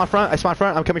Yeah, dead. I spawned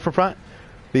front. I'm coming from front.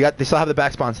 They still have the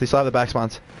back spawns.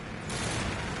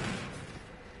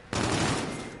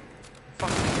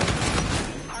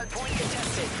 Hardpoint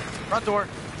contested. Front door.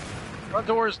 Front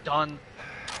door is done.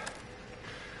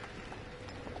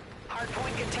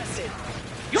 Hardpoint contested.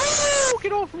 Yo!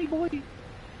 Get off me, boy.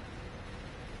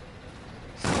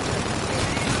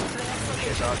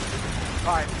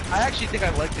 Alright, I actually think I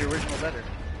like the original better.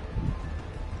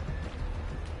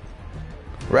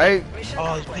 Right? Mission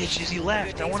Oh, these accomplished. bitches, he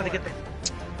left. Good I wanted to day's get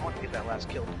work. I wanted to get that last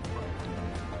kill.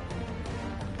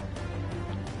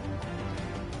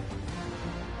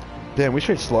 Damn, we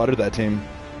straight slaughtered that team.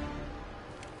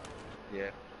 Yeah.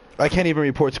 I can't even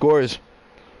report scores.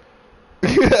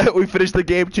 We finished the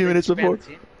game 2 minutes before.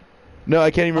 No,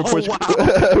 I can't even report.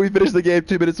 wow. We finished the game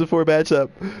 2 minutes before matchup.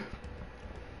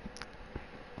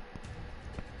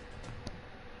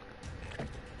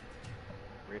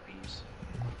 Rippies.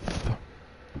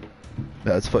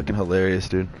 That's fucking hilarious,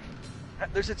 dude.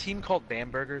 There's a team called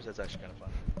Bambergers. That's actually kind of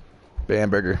fun.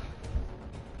 Bamberger.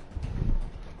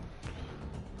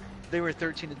 They were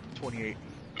 13 to 28.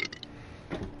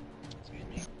 Excuse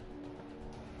me.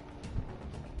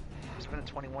 7 to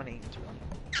 21, 8 to 20.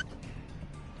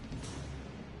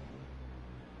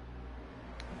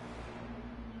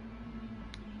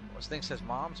 This thing says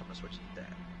mom, so I'm gonna switch to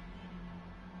dad.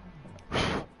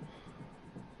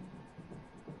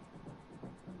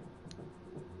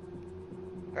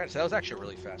 Alright, so that was actually a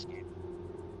really fast game.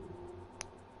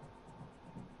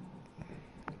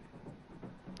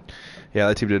 Yeah,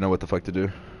 that team didn't know what the fuck to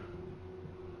do.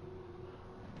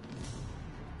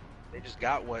 They just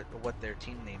got what their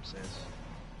team name says.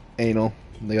 Anal.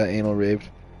 They got anal raped.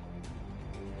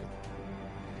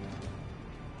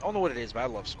 I don't know what it is, but I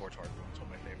love Scorch Hard. It's one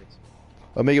of my favorites.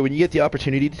 Omega, when you get the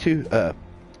opportunity to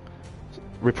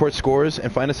report scores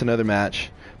and find us another match,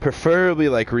 preferably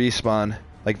like respawn,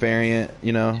 like variant,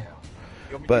 you know. Yeah.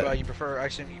 You, But- you prefer? I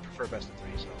assume you prefer best of 3.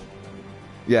 So.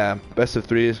 Yeah, best of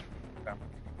 3s. Okay.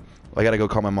 I gotta go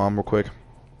call my mom real quick.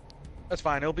 That's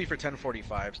fine. It'll be for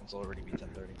 10:45 since it'll already be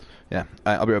 10:30 Yeah,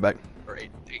 alright, I'll be right back. or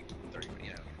 8:30.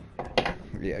 Yeah.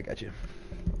 Yeah, I got you.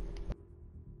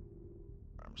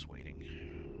 I'm just waiting.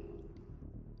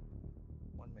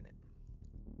 1 minute.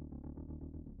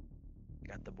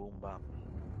 Got the boom bop.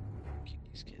 Keep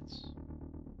these kids.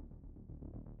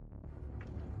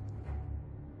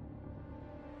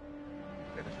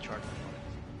 Gotta charge my phone.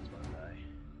 It's gonna die.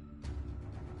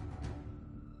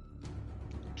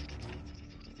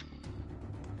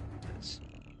 Let's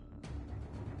see.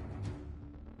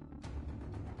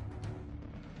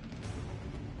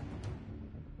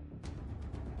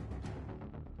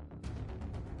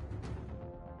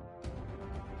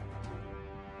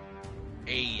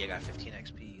 Hey, I got 15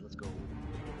 XP. Let's go.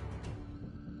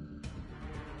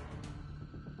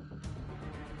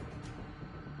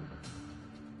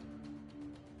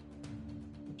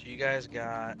 So you guys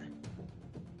got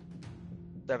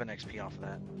 7 XP off of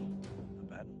that. Not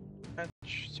bad. Let's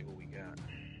see what we got.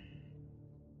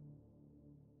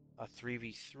 A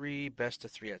 3v3, best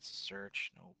of 3 at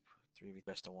search. Nope. 3v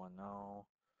best of 1, no.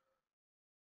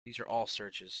 These are all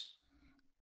searches.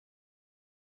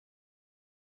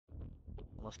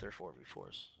 Unless they're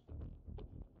 4v4s.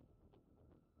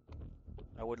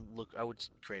 I would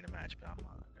create a match, but I'm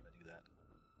not gonna do that.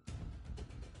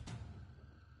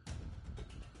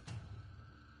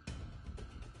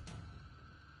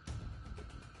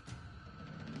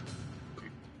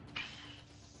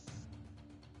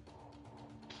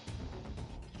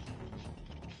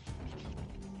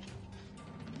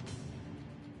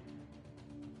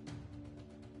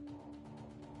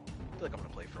 I feel like I'm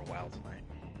gonna play for a while tonight.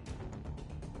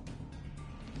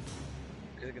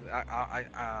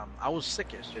 I was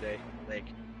sick yesterday. Like,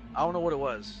 I don't know what it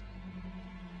was.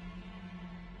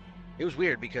 It was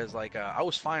weird because like I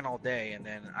was fine all day, and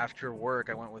then after work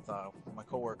I went with my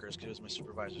coworkers because it was my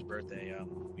supervisor's birthday.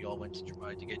 We all went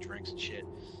to get drinks and shit.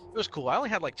 It was cool. I only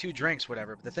had like 2 drinks,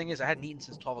 whatever. But the thing is, I hadn't eaten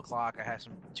since 12 o'clock. I had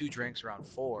some 2 drinks around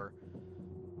 4,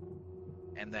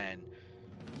 and then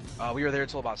we were there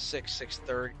until about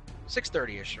 6:30ish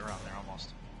around there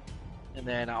almost. And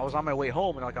then I was on my way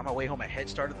home, and like on my way home, my head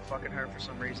started to fucking hurt for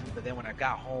some reason. But then when I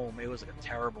got home, it was like a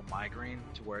terrible migraine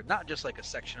to where not just like a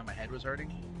section of my head was hurting,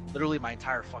 literally my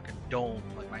entire fucking dome,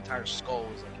 like my entire skull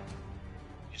was like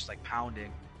just like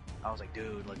pounding. I was like,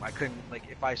 dude, like I couldn't, like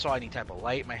if I saw any type of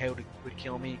light, my head would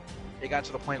kill me. It got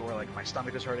to the point where like my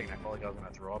stomach was hurting, and I felt like I was gonna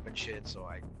throw up and shit. So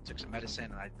I took some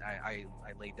medicine, and I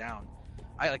laid down.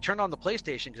 I like turned on the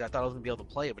PlayStation because I thought I was gonna be able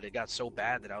to play it, but it got so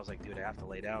bad that I was like, dude, I have to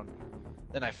lay down.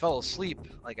 Then I fell asleep,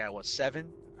 like at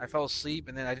 7? I fell asleep,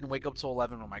 and then I didn't wake up till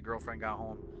 11 when my girlfriend got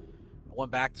home. I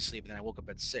went back to sleep, and then I woke up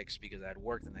at 6 because I had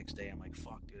work the next day. I'm like,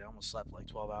 fuck, dude, I almost slept like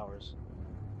 12 hours.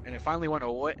 And it finally went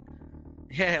away.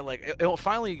 Yeah, like it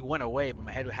finally went away, but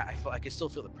my head, I could still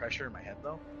feel the pressure in my head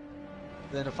though.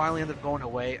 Then it finally ended up going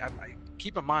away. I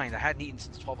keep in mind, I hadn't eaten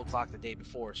since 12 o'clock the day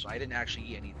before, so I didn't actually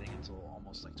eat anything until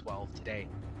almost like 12 today.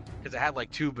 Because I had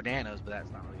like 2 bananas, but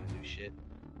that's not really gonna do shit.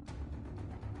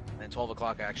 And then 12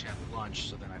 o'clock I actually had lunch,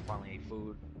 so then I finally ate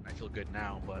food. I feel good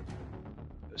now, but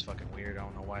it was fucking weird. I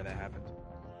don't know why that happened.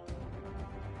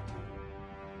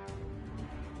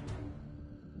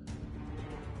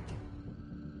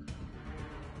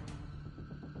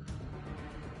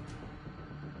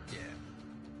 Yeah.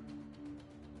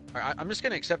 Alright, I'm just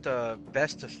gonna accept a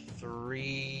best of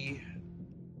 3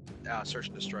 search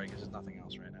and destroy because there's nothing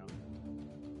else right now.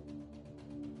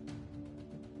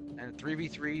 And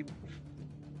 3v3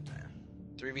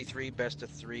 best of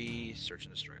 3 search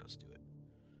and destroy. Let's do it.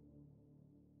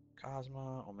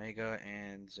 Cosma, Omega,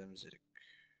 and Zemzitic.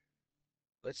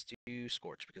 Let's do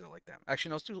Scorch because I like them. Actually,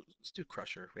 no, let's do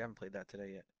Crusher. We haven't played that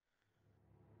today yet.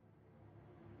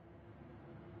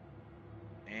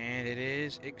 And it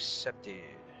is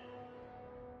accepted.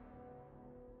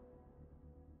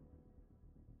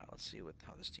 Let's see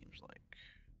how this team's like.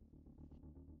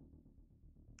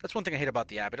 That's one thing I hate about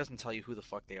the app. It doesn't tell you who the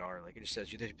fuck they are. Like, it just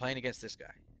says you're playing against this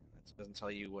guy. It doesn't tell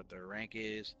you what their rank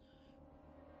is,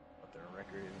 what their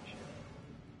record is and shit.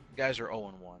 The guys are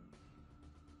 0-1.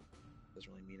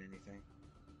 Doesn't really mean anything.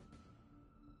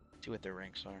 See what their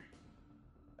ranks are.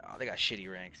 Oh, they got shitty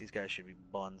ranks. These guys should be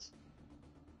buns.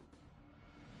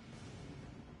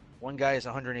 One guy is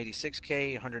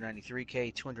 186k,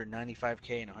 193k,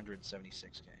 295k, and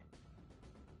 176k.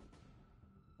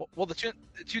 Well, the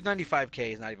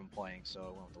 295k is not even playing, so we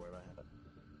won't have to worry about that.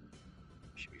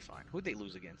 Should be fine. Who'd they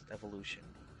lose against? Evolution.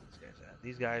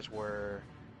 These guys were.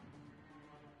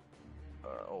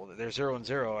 They're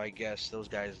 0-0. I guess those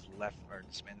guys left or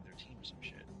disbanded their team or some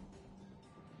shit.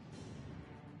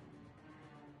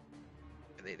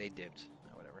 They dipped.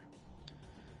 Whatever.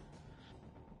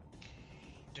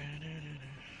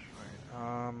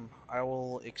 Alright. I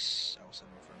will send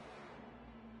them from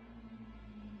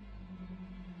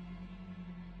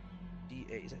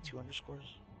DA. Is that 2 underscores?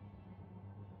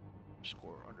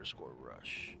 Underscore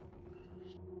rush.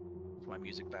 Put my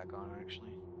music back on.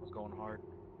 Actually, I was going hard.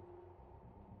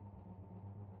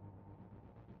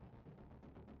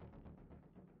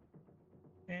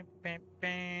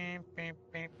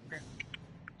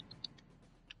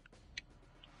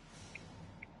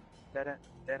 That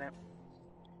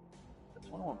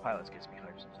 101 Pilots gets me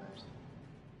hyped sometimes.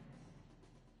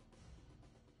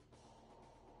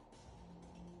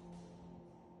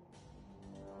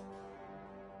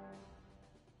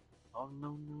 Oh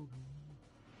no.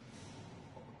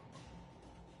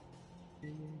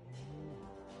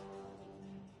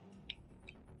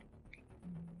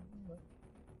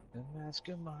 The mask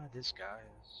of my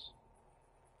disguise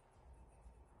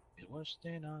is worse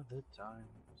than other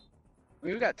times.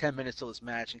 We've got 10 minutes till this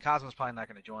match, and Cosmo's probably not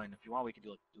going to join. If you want, we could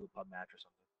do a pub match or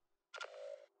something.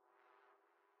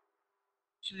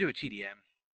 Should do a TDM,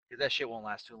 because that shit won't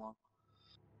last too long.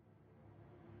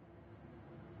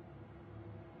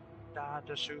 Start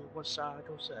a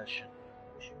suicidal session.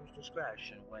 Use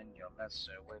discretion when you're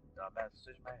messing with the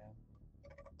message man.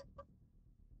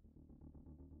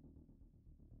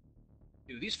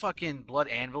 Dude, these fucking blood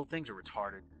anvil things are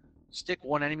retarded. Stick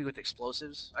one enemy with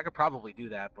explosives. I could probably do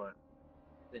that, but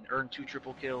then earn 2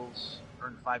 triple kills,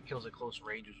 earn 5 kills at close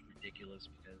range is ridiculous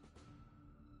because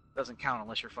it doesn't count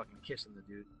unless you're fucking kissing the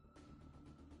dude.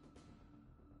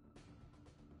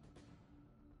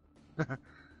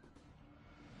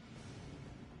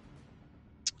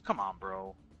 Come on,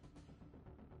 bro.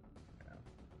 Yeah.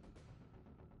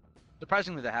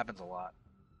 Surprisingly, that happens a lot.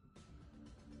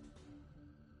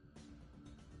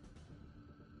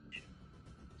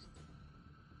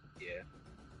 Yeah.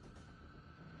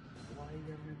 Why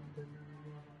remember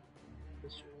the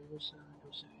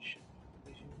suicidal session?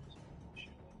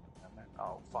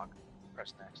 Oh, fuck.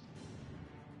 Press next.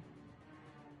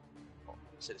 Oh,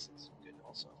 citizens. Good,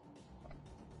 also.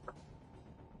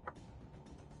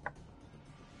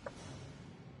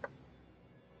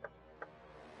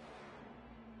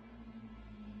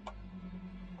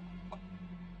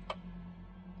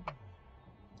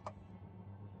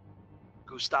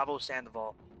 Gustavo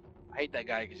Sandoval. I hate that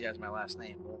guy because he has my last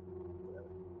name, but whatever.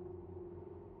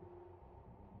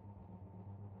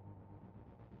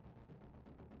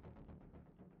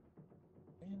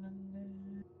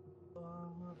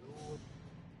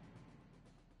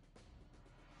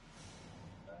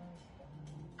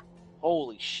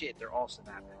 Holy shit, they're all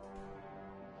synaptic.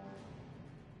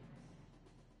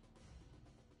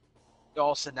 They're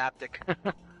all synaptic.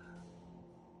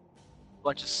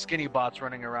 Bunch of skinny bots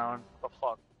running around. What the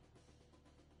fuck?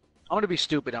 I'm gonna be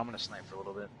stupid. I'm gonna snipe for a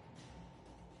little bit.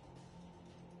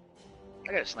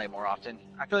 I gotta snipe more often.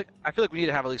 I feel like we need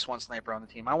to have at least one sniper on the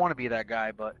team. I want to be that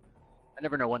guy, but I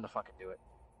never know when to fucking do it.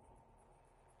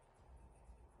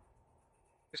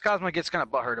 Because Cosmo gets kind of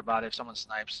butthurt about it if someone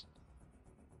snipes.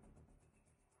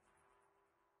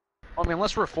 I mean,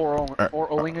 unless we're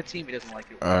 4-0ing a team, he doesn't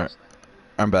like it. Alright,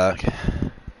 I'm back.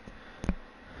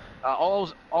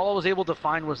 All I was able to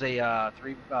find was a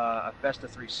best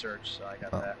of 3 search, so I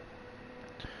got that.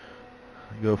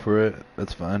 Go for it.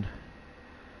 That's fine.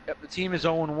 Yep, the team is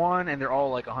 0-1, and they're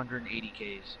all like 180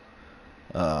 Ks.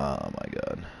 Oh my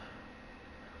god.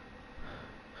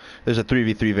 There's a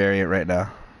 3v3 variant right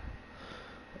now.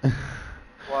 Well,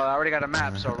 I already got a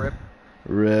map, so rip.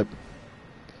 Rip.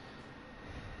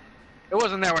 It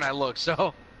wasn't there when I looked,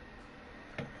 so.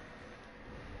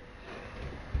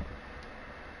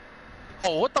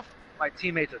 Oh, what the f— my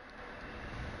teammates are—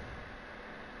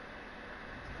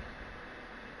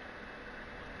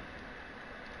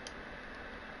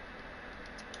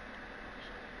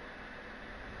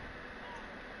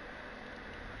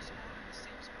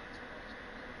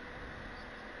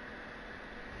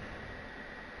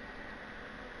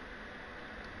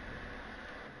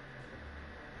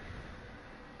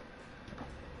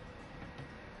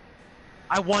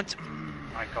 I want—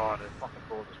 my god, I fucking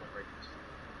bullet just went right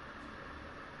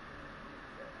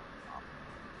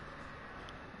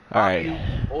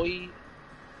Alright. Boy.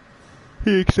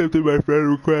 He accepted my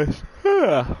friend request.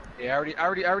 Yeah, I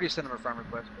already sent him a friend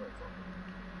request,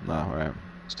 but No, alright.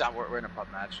 stop. We're in a pub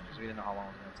match because we didn't know how long it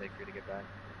was gonna take for you to get back.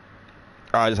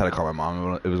 Oh, I just had to call my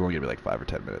mom. It was only gonna be like 5 or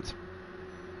 10 minutes.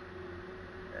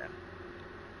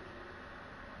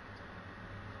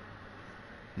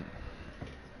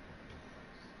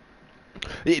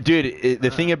 Dude, the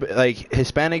thing about, like,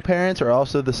 Hispanic parents are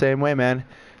also the same way, man.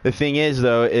 The thing is,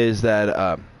 though, is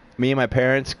that me and my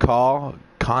parents call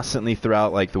constantly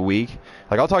throughout, like, the week.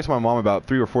 Like, I'll talk to my mom about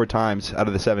 3 or 4 times out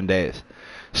of the 7 days.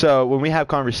 So when we have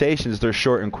conversations, they're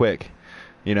short and quick,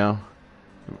 you know?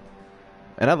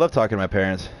 And I love talking to my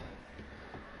parents.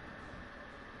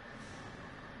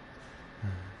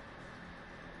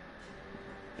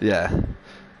 Yeah.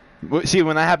 See,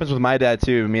 when that happens with my dad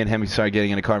too, me and him start getting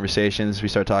into conversations. We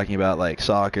start talking about like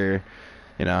soccer,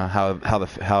 you know,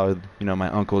 how you know, my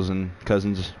uncles and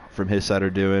cousins from his side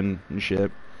are doing and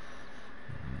shit.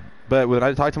 But when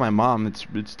I talk to my mom,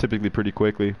 it's typically pretty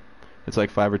quickly. It's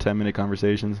like 5 or 10 minute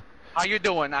conversations. How you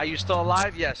doing? Are you still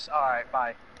alive? Yes. All right.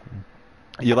 Bye.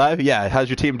 You live? Yeah. How's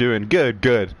your team doing? Good.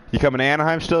 Good. You coming to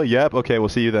Anaheim still? Yep. Okay. We'll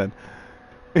see you then.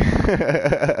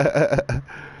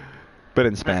 But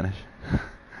in Spanish.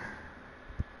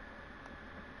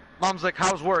 Mom's like,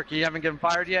 how's work? You haven't gotten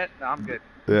fired yet? No, I'm good.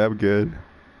 Yeah, I'm good.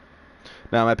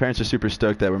 Now, my parents are super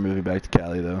stoked that we're moving back to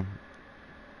Cali, though.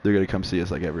 They're going to come see us,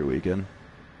 like, every weekend.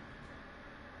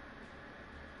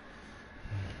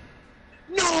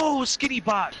 No, skinny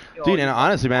bot! Dude, and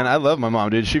honestly, man, I love my mom,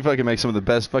 dude. She fucking makes some of the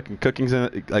best fucking cookings,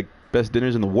 like, best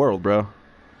dinners in the world, bro.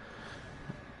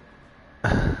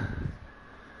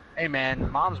 Hey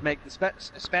man, moms make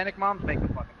Hispanic moms make the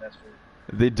fucking best food.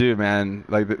 They do, man.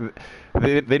 Like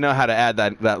they know how to add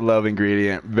that love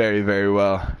ingredient very, very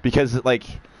well. Because like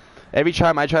every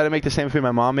time I try to make the same food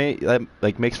my mom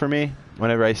makes for me,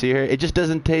 whenever I see her, it just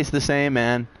doesn't taste the same,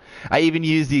 man. I even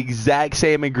use the exact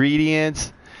same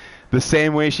ingredients, the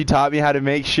same way she taught me how to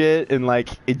make shit, and like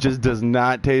it just does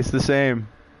not taste the same.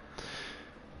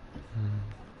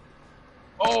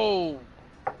 Oh,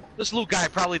 this little guy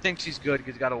probably thinks he's good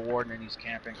because he's got a warden and he's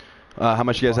camping. How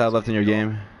much you guys have left in your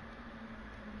game?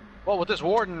 Well, with this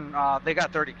warden, they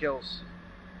got 30 kills.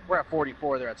 We're at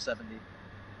 44. They're at 70.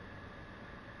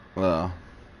 Well,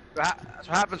 That's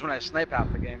what happens when I snipe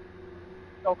half the game.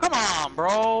 Oh, come on,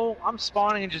 bro! I'm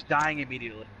spawning and just dying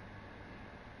immediately.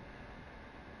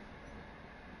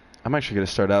 I'm actually gonna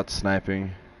start out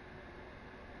sniping.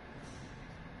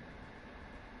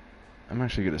 I'm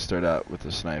actually gonna start out with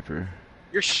a sniper.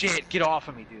 You're shit. Get off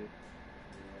of me, dude.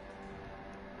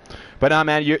 But nah,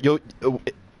 man, you'll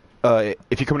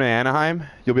if you come to Anaheim,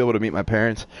 you'll be able to meet my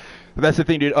parents. That's the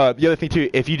thing, dude. The other thing too,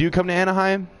 if you do come to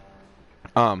Anaheim,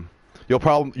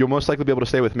 you'll most likely be able to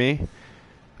stay with me.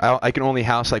 I can only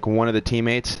house like one of the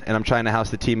teammates, and I'm trying to house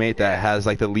the teammate that has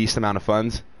like the least amount of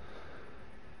funds.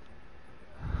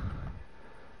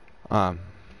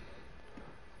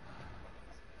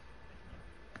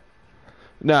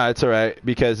 No, it's all right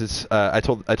because it's. I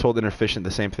told Inefficient the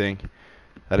same thing,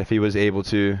 that if he was able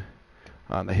to,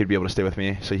 that he'd be able to stay with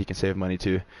me so he can save money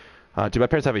too. Dude, my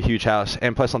parents have a huge house,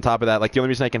 and plus on top of that, like the only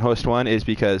reason I can host one is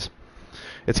because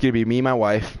it's gonna be me and my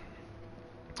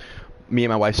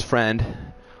wife's friend,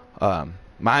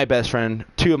 my best friend,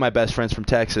 two of my best friends from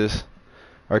Texas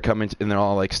are coming, and they're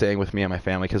all like staying with me and my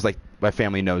family because like my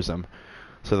family knows them.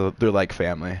 So they're like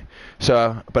family.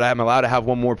 So, but I'm allowed to have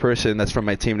one more person that's from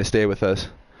my team to stay with us.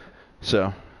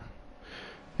 So,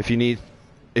 if you need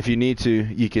to,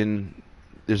 you can.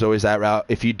 There's always that route.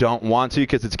 If you don't want to,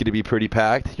 because it's going to be pretty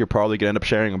packed, you're probably going to end up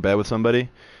sharing a bed with somebody.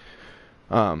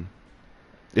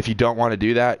 If you don't want to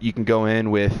do that, you can go in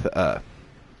with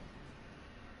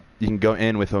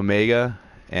Omega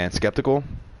and Skeptical,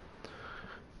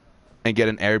 and get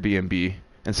an Airbnb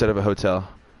instead of a hotel.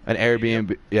 An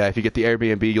Airbnb, yeah. If you get the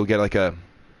Airbnb, you'll get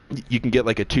you can get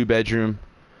like a two bedroom,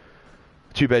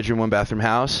 1-bathroom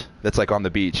house that's like on the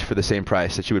beach for the same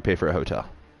price that you would pay for a hotel.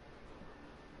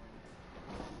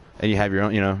 And you have your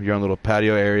own, your own little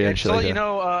patio area and shit like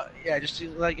that. Just to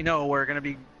let you know, we're gonna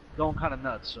be going kind of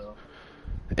nuts. So.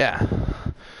 Yeah.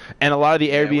 And a lot of the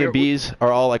Airbnbs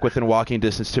are all like within walking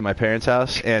distance to my parents'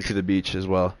 house and to the beach as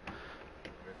well.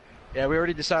 Yeah, we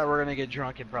already decided we're gonna get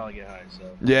drunk and probably get high. So.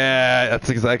 Yeah, that's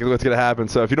exactly what's gonna happen.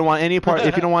 So if you don't want any if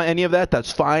you don't want any of that,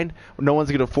 that's fine. No one's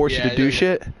gonna force you to do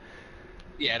shit.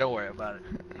 Yeah, don't worry about it.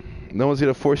 No one's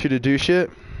gonna force you to do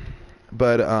shit.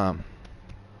 But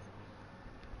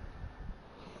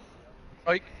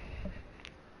Like.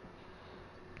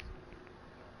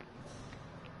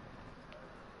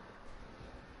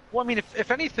 Well, I mean,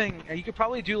 if anything, you could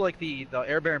probably do like the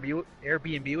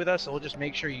Airbnb with us. So we'll just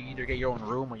make sure you either get your own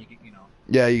room or you get,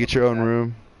 Yeah, you get your own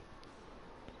room.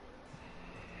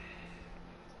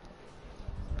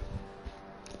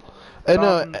 And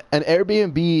an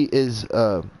Airbnb is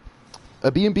a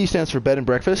B&B stands for bed and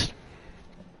breakfast.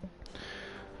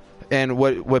 And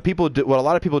what a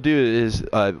lot of people do is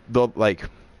they'll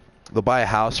buy a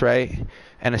house, right?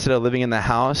 And instead of living in the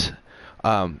house,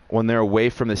 when they're away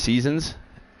from the seasons.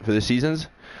 For the seasons,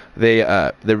 they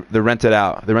rent it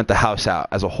out. They rent the house out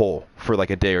as a whole for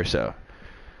like a day or so.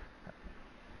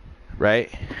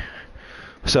 Right?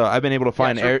 So I've been able to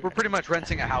find we're pretty much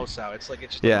renting a house out. It's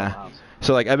just a house.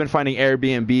 So like I've been finding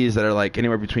Airbnbs that are like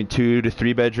anywhere between 2 to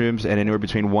 3 bedrooms and anywhere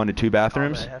between 1 to 2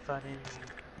 bathrooms.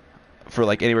 For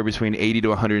like anywhere between $80 to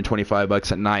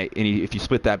 $125 a night. And if you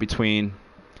split that between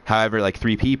however like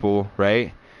 3 people,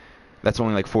 right? That's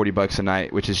only like $40 a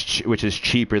night, which is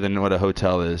cheaper than what a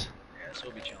hotel is. Yeah, so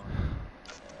we'll be chilling.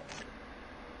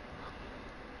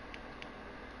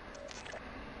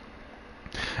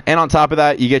 And on top of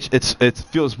that, it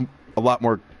feels a lot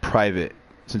more private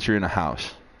since you're in a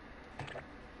house.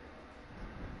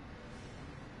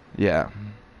 Yeah.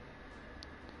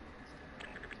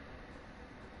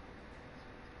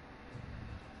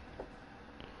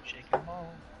 Shake 'em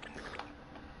all.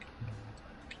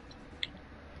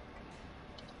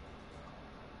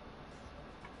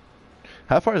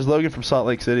 How far is Logan from Salt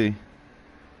Lake City?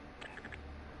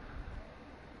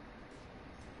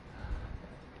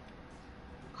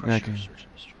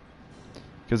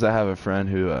 Because I have a friend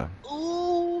who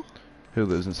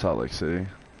lives in Salt Lake City.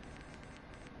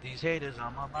 These haters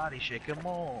on my body, shake 'em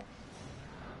all.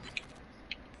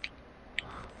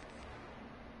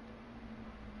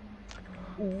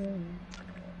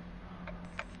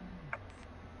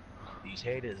 These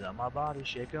haters on my body,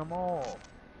 shake them all.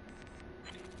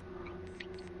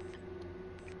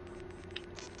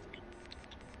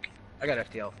 I got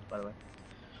FTL, by the way.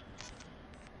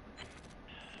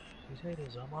 These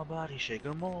haters on my body, shake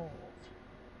them all.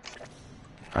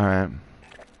 Alright.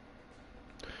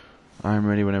 I'm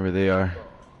ready whenever they are.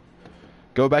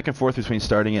 Go back and forth between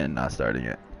starting it and not starting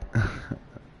it.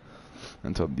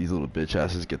 Until these little bitch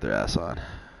asses get their ass on.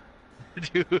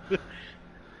 Dude.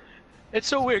 It's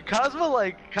so weird.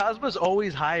 Cosmo's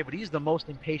always high, but he's the most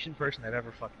impatient person I've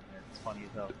ever fucking met. It's funny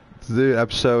as hell. Dude, I'm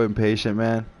so impatient,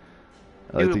 man.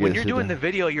 Dude, when you're doing the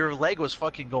video, your leg was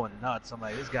fucking going nuts. I'm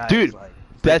like, this guy dude, is like...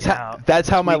 That's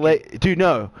how my leg... Dude,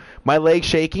 no. My leg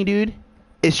shaking, dude,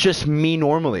 it's just me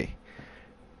normally.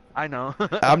 I know.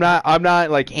 I'm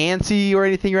not like antsy or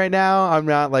anything right now. I'm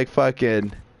not like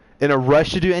fucking in a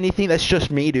rush to do anything. That's just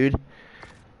me, dude.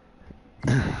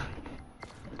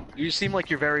 You seem like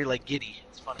you're very like giddy.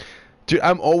 It's funny. Dude,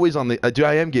 I'm always on the dude,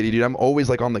 I am giddy, dude. I'm always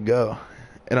like on the go.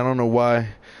 And I don't know why.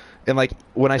 And like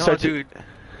when I start dude,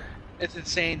 it's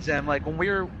insane, Zem. Like when we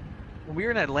were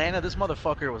in Atlanta, this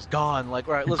motherfucker was gone. Like,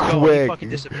 all right, let's go. And he fucking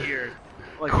disappeared.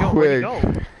 Like, yo, where'd he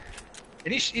go?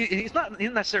 And he's not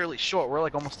necessarily short. We're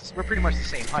like we're pretty much the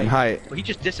same height. But he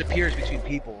just disappears between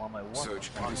people. I'm like, what? Search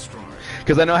and destroy.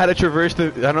 Because I know how to traverse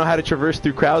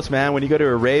through crowds, man. When you go to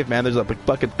a rave, man, there's like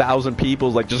fucking 1,000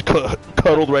 people like just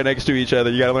cuddled right next to each other.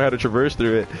 You gotta learn how to traverse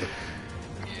through it.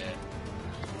 Yeah.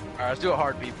 All right, let's do a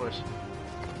hard B push.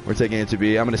 We're taking it to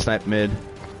B. I'm gonna snipe mid.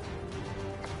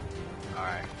 All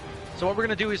right. So what we're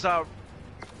gonna do is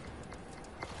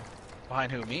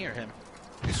behind who? Me or him?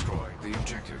 Destroy the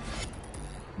objective.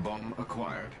 Bomb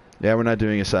acquired. Yeah, we're not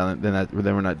doing it silent. Then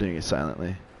we're not doing it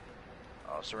silently.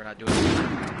 Oh, so we're not doing it.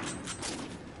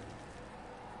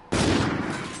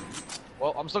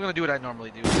 Well, I'm still gonna do what I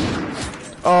normally do.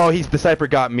 Oh, the sniper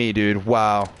got me, dude.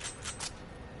 Wow.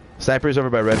 Sniper's over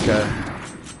by Red Cut.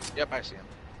 Yep, I see him.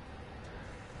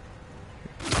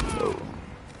 Oh.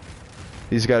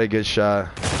 He's got a good shot.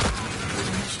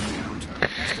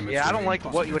 Yeah, I don't like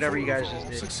whatever you guys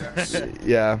just did.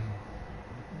 Yeah.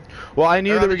 Well, I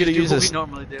knew that we were gonna use this. We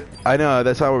normally do. I know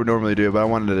that's how we normally do, but I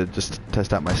wanted to just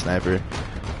test out my sniper.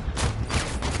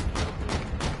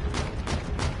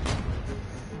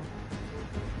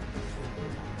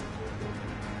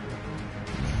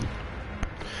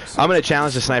 I'm gonna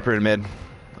challenge the sniper in mid.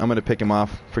 I'm gonna pick him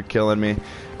off for killing me,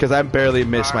 because I barely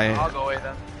missed I'll go away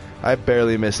then. I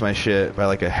barely missed my shit by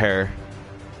like a hair.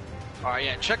 All right,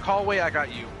 yeah. Check hallway. I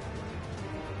got you.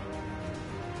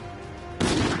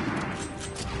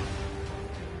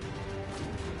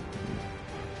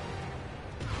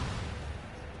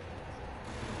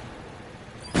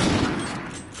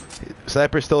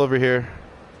 Sniper's still over here.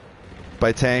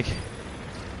 By tank.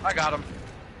 I got him.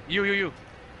 You. You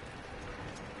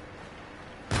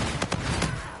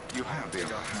have the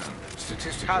upper hand.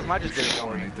 Statistically, Cosmo, I just did it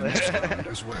for you. the next round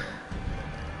as well.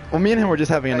 Well, me and him were just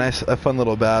having a fun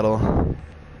little battle.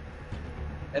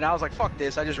 And I was like, fuck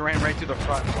this. I just ran right through the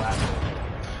front and blasted.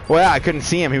 Well, yeah, I couldn't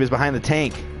see him. He was behind the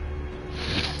tank.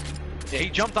 Yeah, he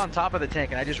jumped on top of the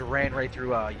tank, and I just ran right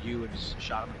through you and just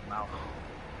shot him in the mouth.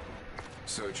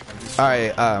 All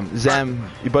right,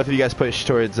 Zem, both of you guys push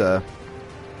towards to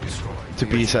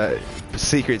B side,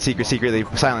 secretly,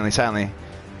 silently.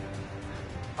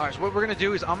 All right, so what we're gonna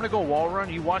do is I'm gonna go wall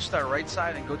run. You watch that right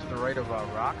side and go to the right of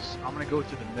rocks. I'm gonna go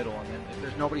through the middle, and then if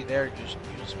there's nobody there, you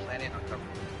just plan in on cover.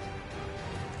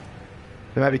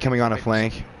 They might be coming on a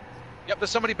flank. Yep, there's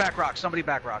somebody back rocks.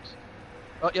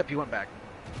 Oh, yep, he went back.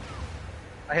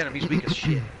 I hit him. He's weak as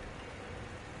shit. He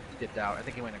dipped out. I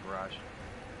think he went in the garage.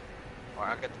 All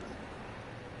right, I'll get the...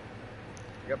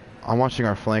 Yep. I'm watching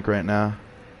our flank right now.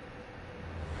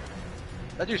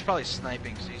 That dude's probably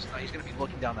sniping, so he's gonna be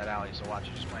looking down that alley. So watch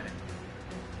it, just plan it.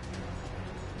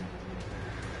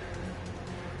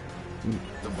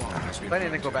 Plan it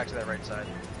and then go back to that right side.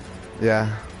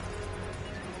 Yeah.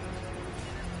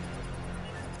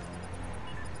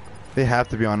 They have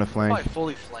to be on the flank. Probably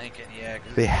fully flanking, yeah.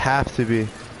 They have to be.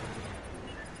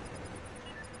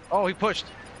 Oh, he pushed.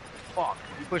 Fuck.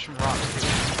 He pushed from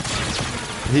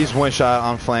rocks. He's one shot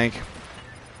on flank.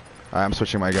 Alright, I'm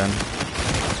switching my gun.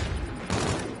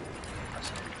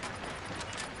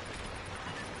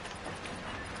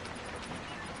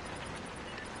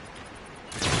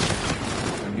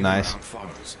 Nice.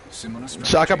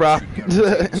 Shaka, bro. I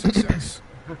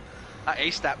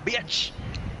aced that bitch.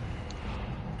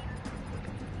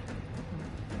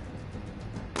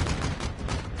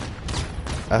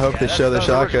 I hope they show the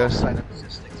Shaka.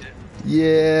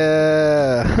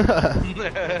 Yeah.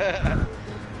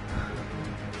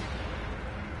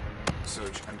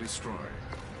 destroyed.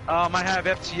 I have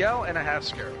FTL and I have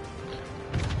Scarab.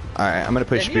 Alright, I'm gonna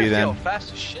push And B you then. FTL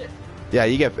fast as shit. Yeah,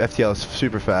 you get FTL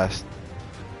super fast.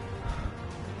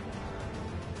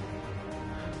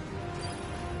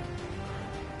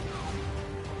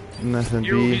 Nothing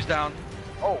B. He's down.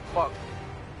 Oh, fuck.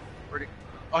 Where'd he...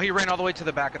 Oh, he ran all the way to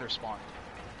the back of their spawn.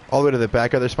 All the way to the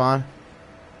back of their spawn?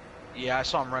 Yeah, I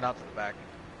saw him run out to the back.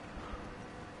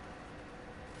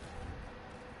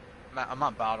 I'm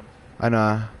on bottom. I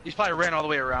know. He's probably ran all the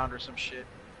way around or some shit.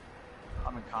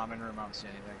 I'm in common room, I don't see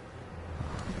anything.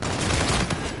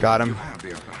 Got You him. have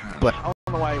the upper hand. But I don't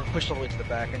know why he pushed all the way to the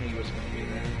back. I knew he was going to be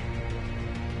there.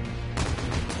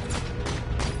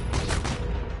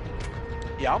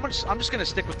 Yeah, I'm just gonna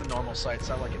stick with the normal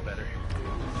sights. I like it better. it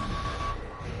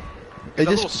That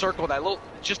little just circle,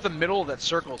 just the middle of that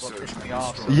circle is what pisses me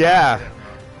off. So yeah.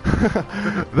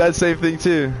 That same thing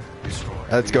too. Destroy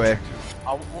Let's the go A.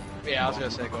 objective. Yeah, I was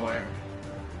gonna say go away.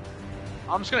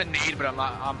 I'm just gonna nade, but I'm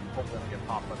hoping I get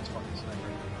popped by this fucking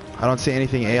sniper. I don't see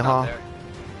anything A Not hall. there.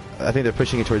 I think they're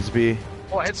pushing it towards B.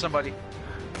 Oh, I hit somebody.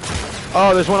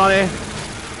 Oh, there's one on A.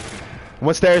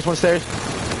 One stairs, one stairs.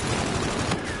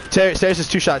 Stairs is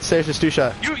 2 shots. Stairs is 2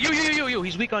 shot. You.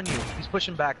 He's weak on you. He's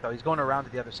pushing back though. He's going around to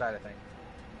the other side, I think.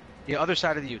 The other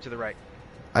side of you, to the right.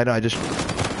 I know. I just.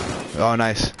 Oh,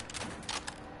 nice.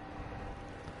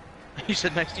 You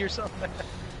said next to yourself.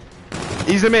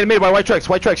 He's in mid by white trucks.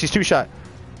 White trucks. He's 2 shot.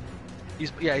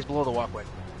 He's below the walkway.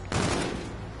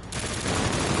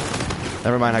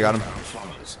 Never mind. I got him.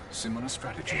 Flawless. Similar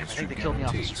strategies Damn, I think should they killed me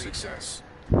off the guarantee street. success.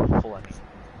 Pull at me.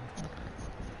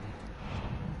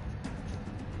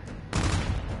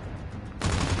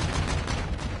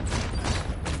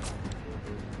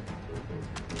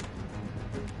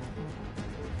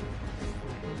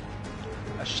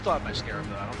 I should still have my Scarab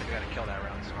though. I don't think I gotta kill that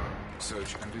round. So.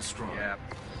 Search and destroy. Yeah.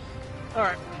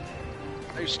 Alright.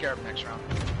 I use Scarab next round.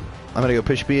 I'm gonna go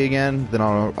push B again. Then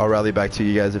I'll rally back to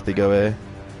you guys if they go A.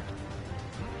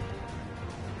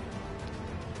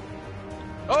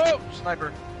 Oh!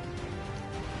 Sniper.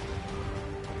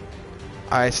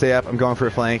 Alright, stay up. I'm going for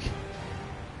a flank.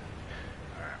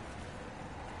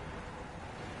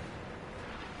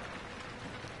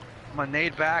 I'm gonna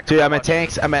nade back. Dude, I'm at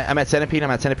tanks. I'm at centipede.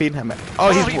 I'm at centipede.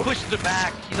 Oh, he pushed the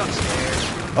back. He's on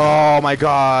stairs. Oh my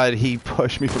god, he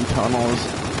pushed me from tunnels.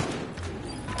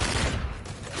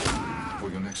 For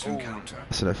your next encounter.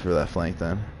 That's enough for that flank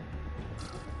then.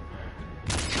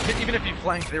 Even if you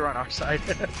flanked, they were on our side.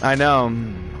 I know.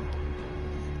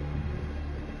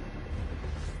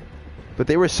 But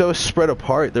they were so spread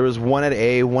apart. There was one at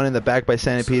A, one in the back by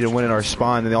centipede, and one in our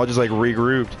spawn, and they all just like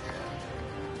regrouped.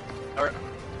 Alright.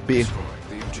 B. Destroy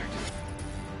the objective.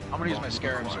 I'm gonna use my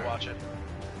Scarabs to watch it.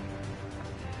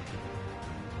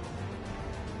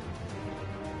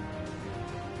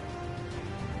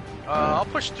 I'll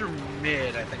push through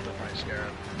mid, I think, with my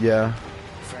Scarab. Yeah.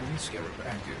 Friendly scarab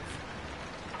active.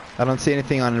 I don't see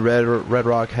anything on red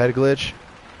rock head glitch.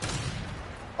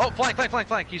 Oh,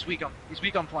 flank. He's weak on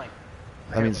flank.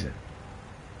 That means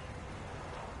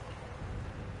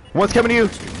one's coming to you.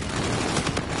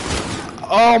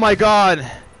 Oh my god.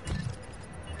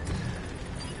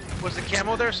 Was the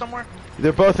camo there somewhere?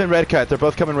 They're both in red cut. They're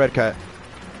both coming red cut.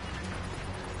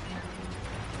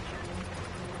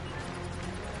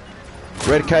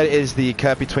 Red cut is the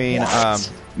cut between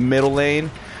middle lane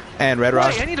and red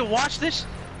rock. Wait, I need to watch this.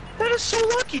 That is so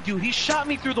lucky, dude. He shot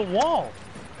me through the wall.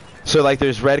 So like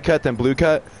there's red cut then blue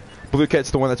cut. Blue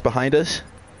cut's the one that's behind us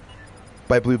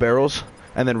by blue barrels.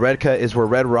 And then red cut is where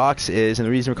red rocks is, and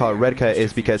the reason we call it red cut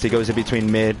is because it goes in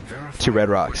between mid to red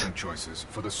rocks. Choices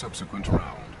for the subsequent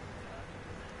round.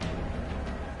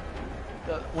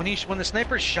 When the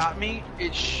sniper shot me,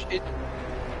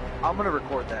 I'm gonna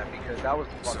record that because that was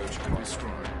the Search and fucking destroy.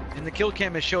 in the kill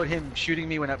cam. It showed him shooting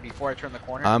me before I turned the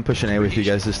corner. I'm pushing A with you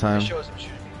guys this time. It shows him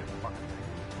shooting me through the fucking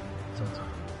thing. So it's-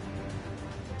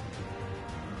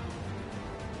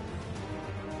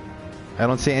 I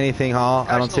don't see anything hall.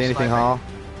 I don't see still anything sniping. hall.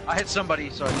 I hit somebody,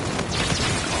 so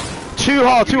Two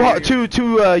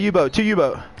U-boat.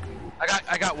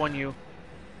 I got one U.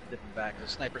 Dipping back. The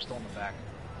sniper's still in the back.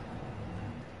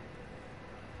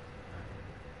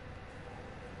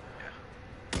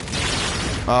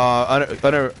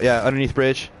 Underneath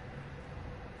bridge.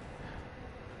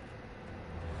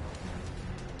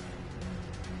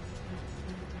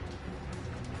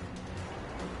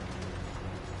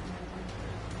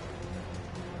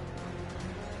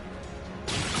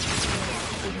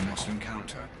 For your next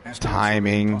encounter,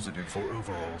 Timing. positive for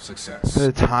overall success.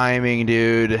 The timing,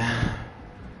 dude.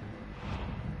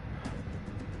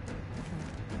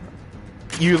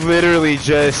 You literally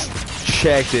just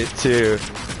checked it too.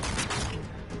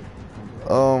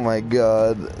 Oh my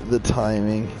god, the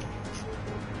timing.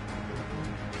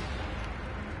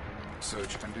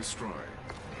 Search and destroy.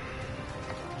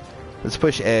 Let's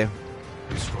push A.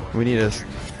 Destroy. We need a...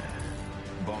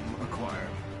 Bomb acquired.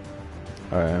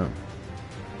 Alright.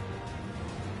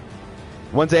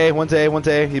 One's A, one's A, one's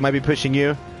A. He might be pushing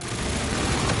you.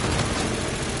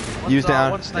 Use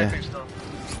down. One's sniping still.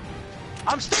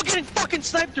 I'm still getting fucking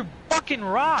sniped through fucking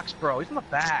rocks, bro. He's in the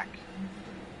back.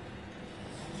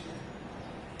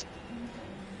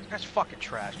 This guy's fucking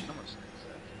trash. Dude. I'm gonna say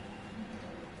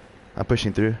that. I'm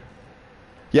pushing through.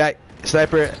 Yeah,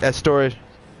 sniper at storage.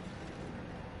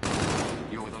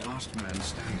 You're the last man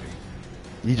standing.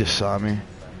 You just saw me.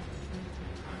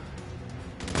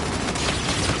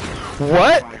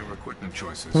 What? Fire equipment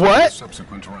choices. What?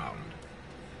 Subsequent round.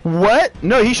 What?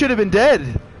 No, he should have been dead.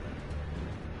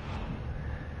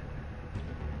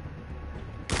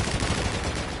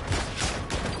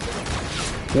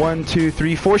 One, two,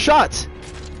 three, 4 shots.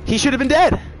 He should have been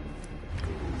dead. Do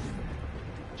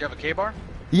you have a K-bar?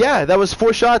 Yeah, that was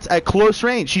 4 shots at close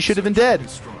range. She should have been dead.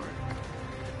 Destroy.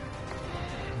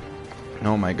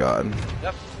 Oh my god.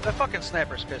 That fucking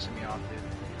sniper's pissing me off, dude.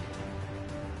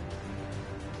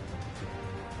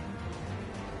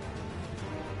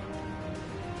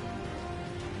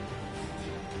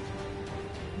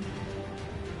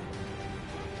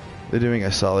 They're doing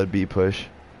a solid B push.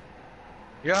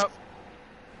 Yup.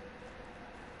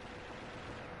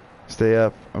 Stay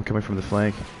up. I'm coming from the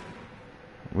flank.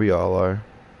 We all are.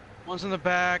 One's in the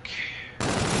back.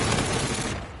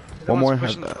 One more.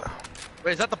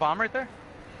 Wait, is that the bomb right there?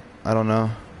 I don't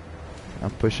know.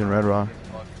 I'm pushing Red Rock.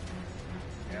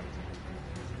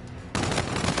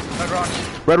 Red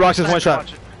Rocks. Red Rocks is one Sniper, shot.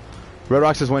 watch it. Red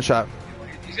Rocks is one shot.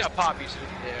 He's gonna pop you, so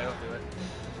yeah, don't do it.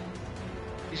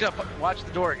 He's gonna watch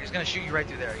the door. He's gonna shoot you right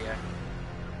through there. Yeah.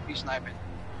 He's sniping.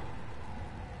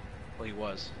 Well, he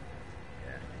was.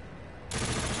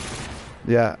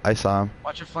 Yeah, I saw him.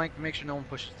 Watch your flank. Make sure no one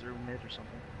pushes through mid or something.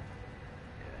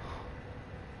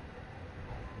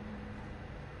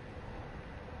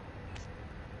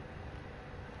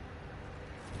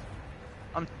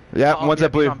 Yeah, Oh, one's yeah,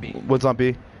 at blue. he's on B. One's on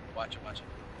B. Watch it. Watch it.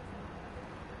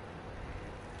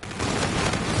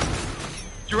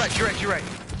 To your right. To your right. To your right.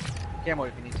 Camo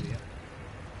if you need to. Yeah.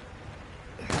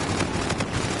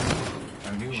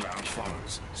 A new round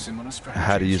follows. Similar strategy.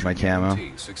 How to use my camo.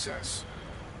 Success.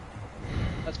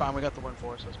 That's fine. We got the win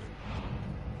for us. That's good.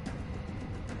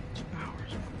 2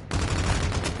 hours.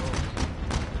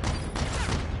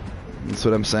 That's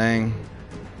what I'm saying.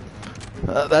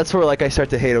 That's where like I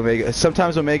start to hate Omega.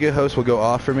 Sometimes Omega hosts will go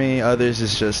off for me. Others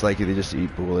it's just like they just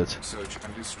eat bullets. Search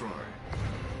and destroy.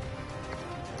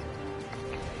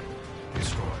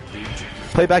 Destroy the objective.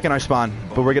 Play back in our spawn,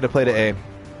 but we're gonna play to A.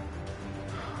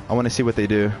 I want to see what they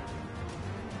do.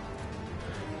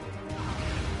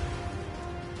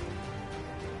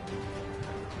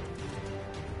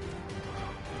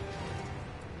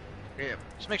 Yeah.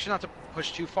 Just make sure not to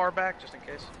push too far back, just in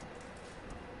case.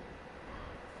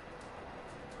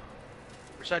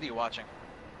 Which side are you watching?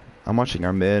 I'm watching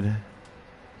our mid. All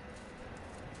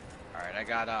right, I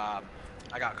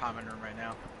got common room right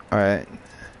now. All right.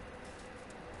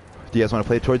 Do you guys want to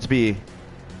play towards B?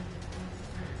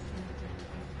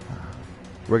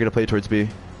 We're gonna play towards B.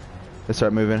 Let's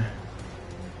start moving.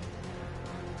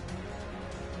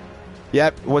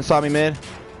 Yep, one saw me mid.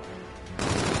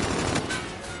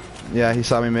 Yeah, he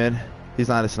saw me mid. He's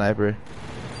not a sniper.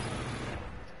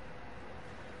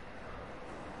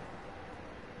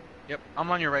 Yep,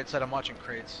 I'm on your right side. I'm watching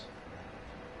crates.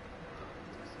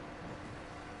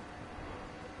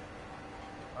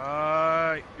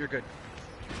 You're good.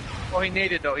 Oh, he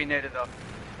naded though. He naded though.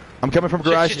 I'm coming from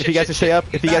garage. If you guys can stay up,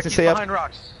 if you guys can stay up. Behind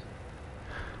rocks.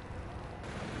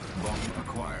 Bomb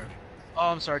acquired. Oh,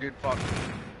 I'm sorry, dude. Fuck.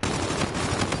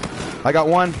 I got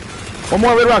one. One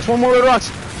more red rocks. One more red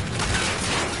rocks.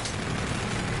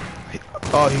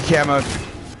 Oh, he camoed.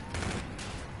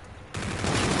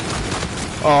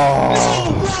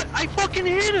 Oh. What? I fucking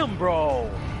hit him, bro.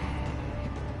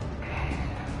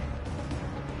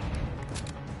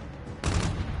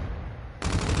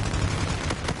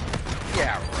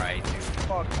 Yeah, right, dude.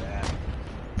 Fuck that.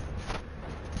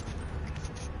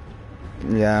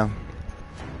 Yeah.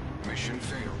 Mission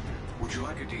failed. Would you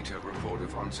like a detailed report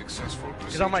of unsuccessful procedure?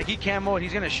 Because I'm like, he camoed.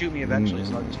 He's gonna shoot me eventually,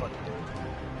 so I just fucking do it.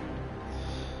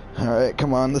 Alright,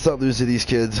 come on. Let's not lose to these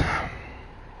kids.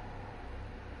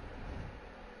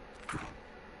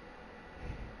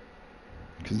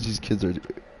 Because these kids are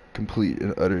complete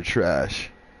and utter trash.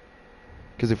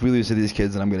 Because if we lose to these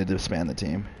kids, then I'm going to disband the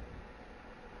team.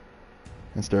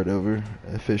 And start over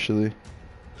officially.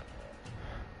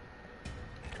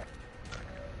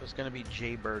 It's gonna be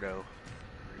Jay Birdo.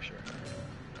 Pretty sure.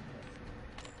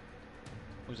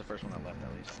 Who's the first one that left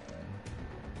at least?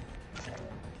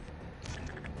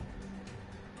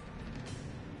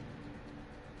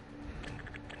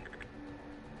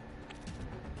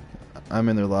 I'm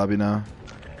in their lobby now.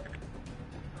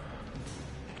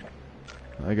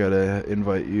 I gotta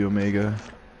invite you, Omega.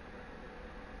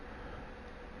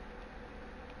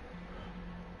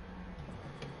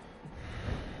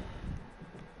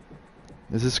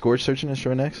 Is this Scorch Search and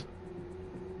Destroy next?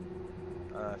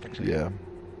 I think so. Yeah.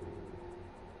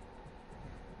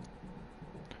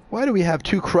 Why do we have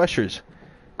two Crushers?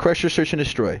 Crusher Search and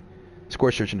Destroy.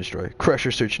 Scorch Search and Destroy.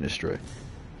 Crusher Search and Destroy.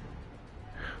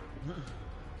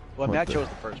 Well, I mean, I What the- chose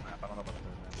the first map. I don't know about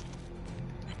the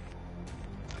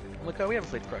third map. Look, we haven't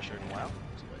played Crusher in a while.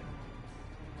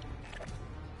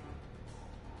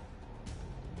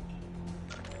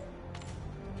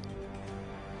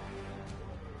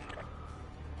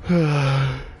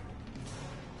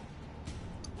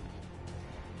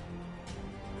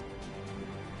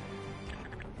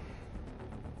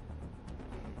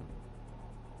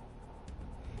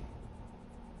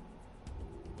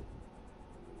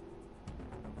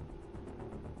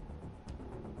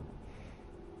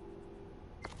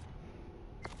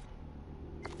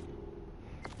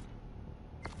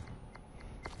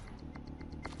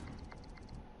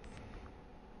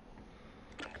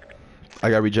 I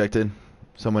got rejected.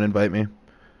 Someone invite me.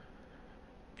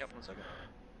 Yep, 1 second.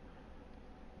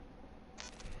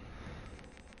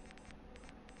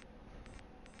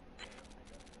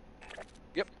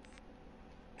 Yep.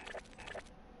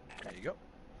 There you go.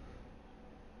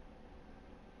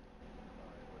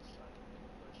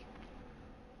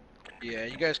 Yeah,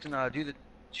 you guys can do the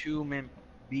 2-man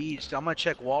B. So I'm gonna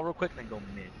check wall real quick, then go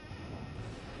mid.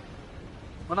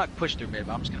 Well, not push through mid,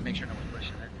 but I'm just gonna make sure no one's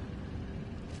pushing it.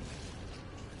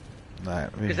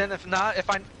 Because then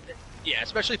yeah,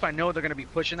 especially if I know they're gonna be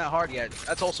pushing that hard, yeah,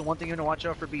 that's also one thing you want to watch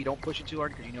out for B. Don't push it too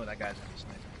hard because you know that guy's gonna be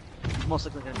sniping. He's most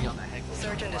likely gonna be on that head.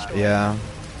 Search and destroy. Yeah.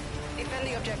 Defend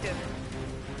the objective.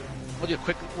 We'll do a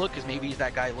quick look because maybe he's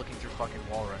that guy looking through fucking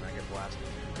wall run and I get blasted.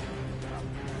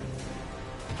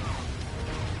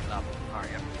 Alright,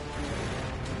 yeah.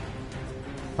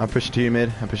 I'm pushing to you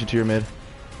mid. I'm pushing to your mid.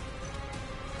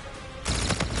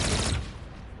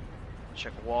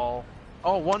 Check wall.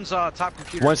 Oh, one's top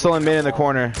computer. One's still in mid in the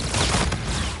corner.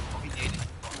 Oh, he did.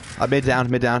 I'm mid down,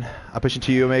 mid down. I'm pushing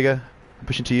to you, Omega. I'm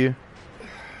pushing to you.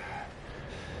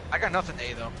 I got nothing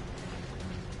A though.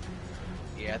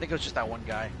 Yeah, I think it was just that one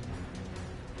guy.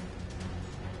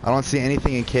 I don't see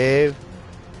anything in cave.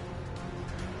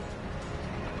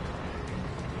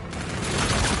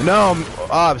 No,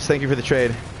 Obs, thank you for the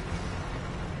trade.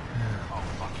 Oh,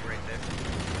 fuck, you're right there.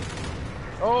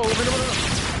 Oh, no.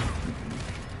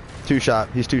 Two shot.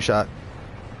 He's two shot.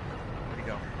 Where'd he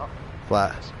go? Oh,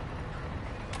 Flat.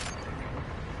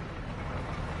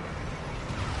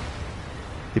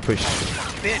 He pushed.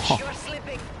 bitch! You're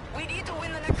slipping. We need to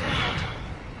win the next round.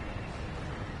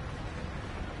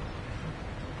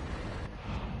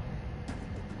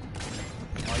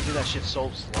 Oh, you do that shit so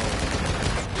slow.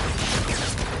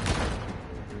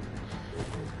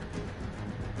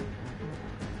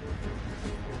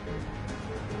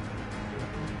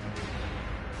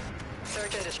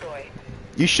 Search and destroy.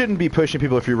 You shouldn't be pushing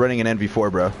people if you're running an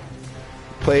NV4, bro.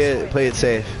 Play it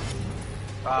safe.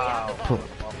 Wow.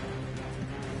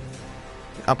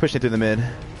 I'm pushing it through the mid.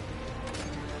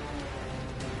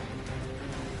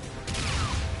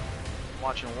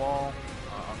 Watching wall.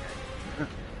 Oh, okay.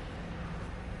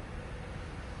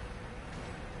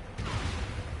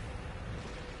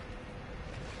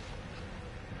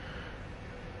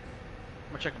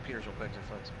 I'm gonna check computers real quick.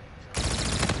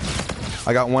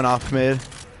 I got one off mid.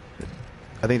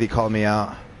 I think they called me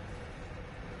out.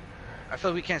 I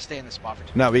feel like we can't stay in this spot for too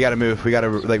long. No, we gotta move. We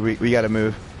gotta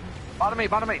move. Bottom eight,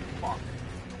 bottom eight. Fuck.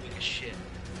 Weak as shit.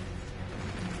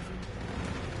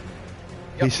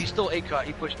 Yep, he's still A cut.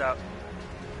 He pushed out.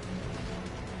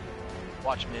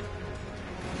 Watch mid.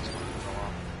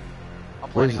 I'm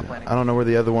planning, I'm planning. I don't know where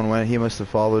the other one went. He must have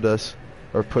followed us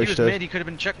or He pushed was us. mid. He could have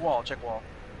been check wall. Check wall.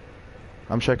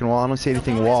 I'm checking wall. I don't see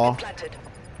anything The bomb wall. has been planted.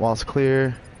 Wall's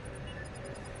clear.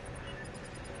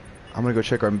 I'm gonna go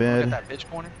check our Look mid. at that bitch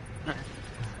corner.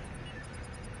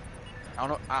 I don't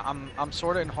know. I'm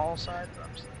sort of in hall side, but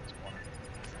I'm still in this corner.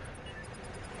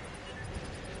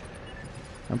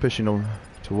 I'm pushing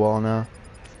to wall now.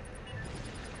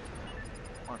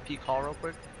 Want to peek hall real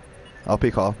quick? I'll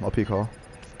peek hall. I'll peek hall.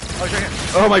 Oh, he's right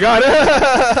here. Oh my god!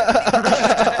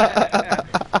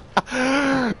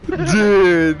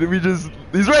 Dude,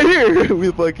 he's right here!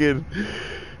 We fucking...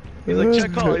 He's like,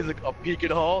 check hall. He's like, a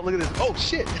beacon hall. Look at this. Oh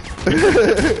shit.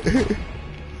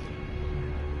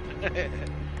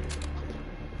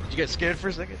 Did you get scared for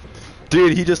a second?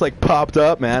 Dude, he just like popped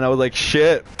up, man. I was like,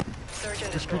 shit. Search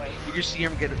and destroy. You just see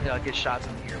him get shots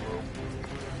in the ear, bro.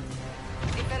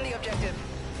 Defend the objective.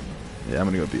 Yeah, I'm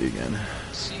gonna go B again.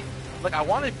 See, like I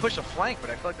wanted to push a flank, but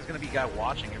I feel like there's gonna be a guy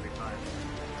watching every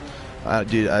time.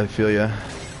 Dude, I feel ya.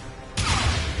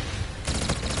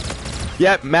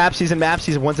 Yeah, maps. He's in maps.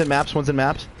 One's in maps. One's in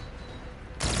maps.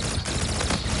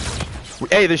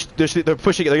 Hey, they're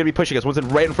pushing it. They're gonna be pushing us. One's in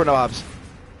right in front of Obs.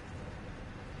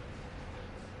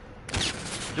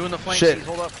 Doing the flank. Shit.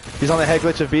 Hold up. He's on the head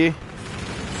glitch of B.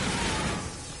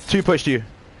 2 pushed you.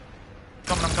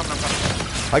 I'm coming.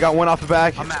 I got one off the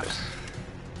back. I'm maps.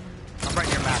 I'm right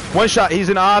near map. One shot. He's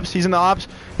in Obs. He's in the Obs.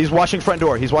 He's watching front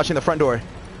door. He's watching the front door.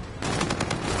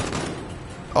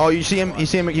 Oh, you see him? You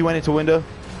see him? He went into window.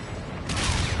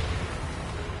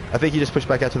 I think he just pushed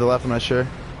back out to the left. I'm not sure.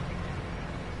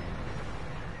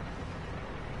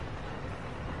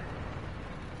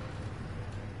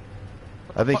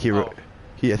 I think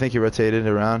I think he rotated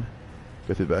around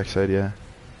with the backside. Yeah.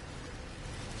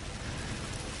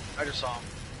 I just saw him.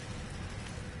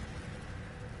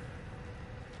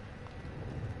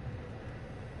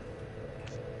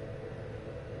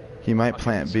 He might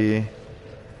plant B.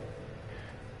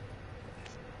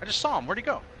 I just saw him. Where'd he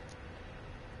go?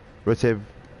 Rotate.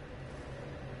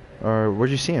 Or where'd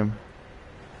you see him?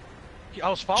 I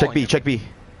was following Check B. him. Check B.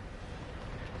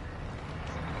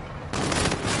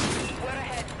 We're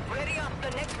ahead. Ready up. The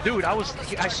next Dude, round.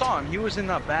 I saw him. He was in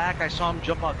the back. I saw him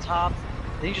jump out top.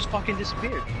 Then he just fucking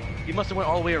disappeared. He must have went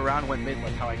all the way around, went mid,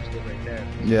 like how I just did right there.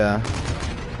 Yeah.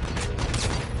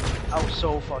 I was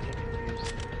so fucking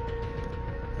confused.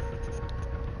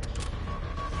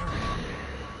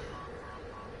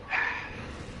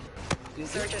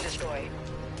 Search and destroy.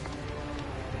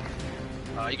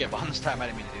 You get bombed this time. I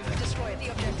didn't mean to do that. Destroy the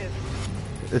objective.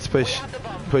 Let's push. We have the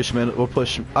bomb. Push mid. We'll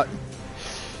push.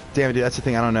 Damn it, dude. That's the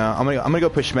thing. I don't know. I'm gonna go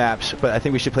push maps, but I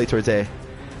think we should play towards A.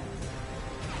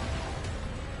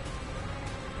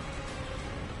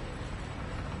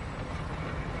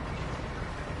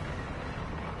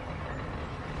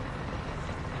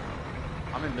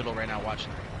 I'm in middle right now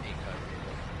watching A cut.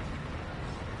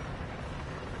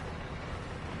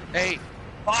 Hey,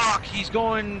 fuck! He's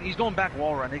going back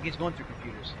wall run. I think he's going through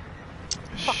computers.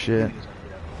 Shit.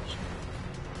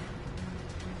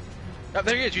 Oh,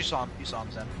 there he is. You saw him,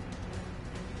 Zen.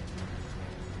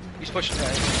 He's pushing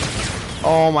A.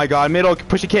 Oh my god, middle.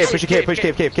 Push the cave. Push the cave. Push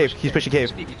cave. Cave. He's pushing cave.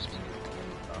 Speak.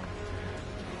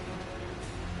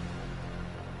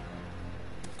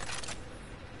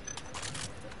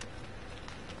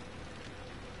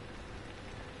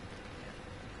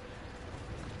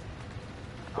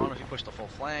 I don't know if he pushed the full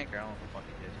flank or I don't know what the fuck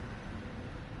he did.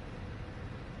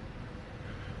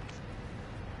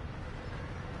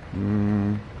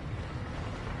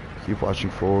 Keep watching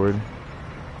forward.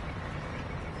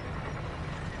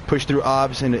 Push through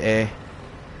Obs into A.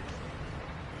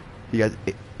 You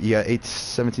got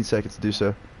 17 seconds to do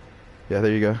so. Yeah,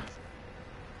 there you go.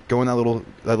 Go in that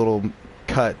little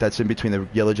cut that's in between the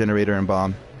yellow generator and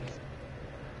bomb.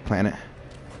 Plant it.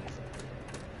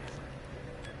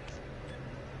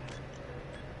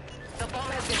 The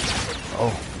bomb has been planted.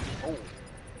 Oh.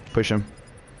 Push him.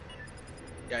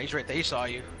 Yeah, he's right there. He saw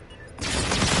you.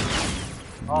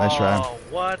 Nice try. Oh,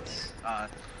 what?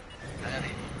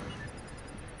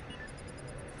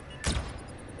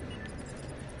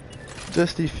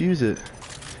 Just defuse it.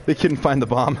 They couldn't find the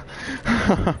bomb.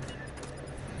 Damn,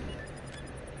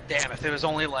 if it was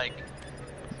only like...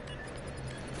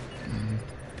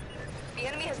 The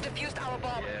enemy has defused our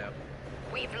bomb. Yeah.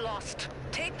 We've lost.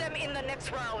 Take them in the next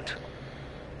round.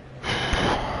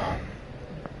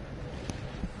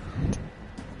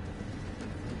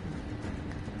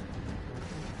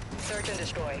 Search and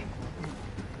destroy.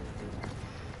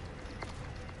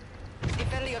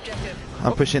 Defend the objective.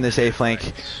 I'm pushing this A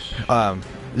flank.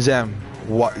 Zem,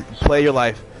 play your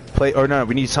life. No,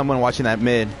 we need someone watching that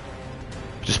mid.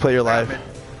 Just play your life.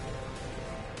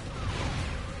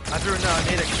 I threw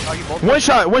a you both. One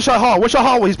shot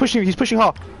Hall. He's pushing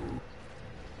Hall.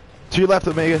 To your left,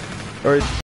 Omega. Or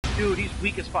Dude, he's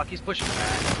weak as fuck. He's pushing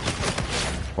back.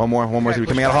 one more. Is he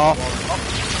coming out of Hall?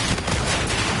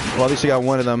 Well, at least you got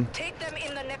one of them. Take them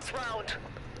in the next round.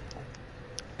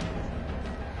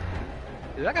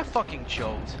 Dude, I got fucking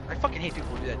choked. I fucking hate people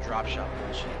who do that drop shot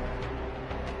bullshit.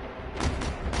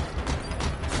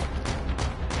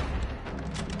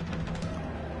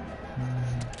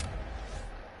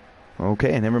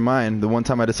 Okay, never mind. The one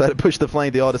time I decided to push the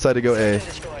flank, they all decided to go A.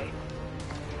 Destroy.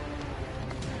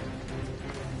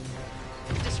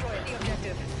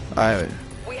 Alright,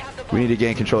 We have the we bomb. need to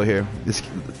gain control here. Let's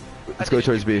go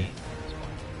towards B.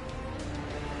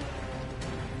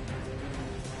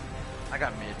 I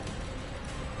got mid.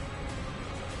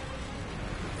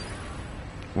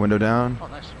 Window down. Oh,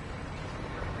 nice.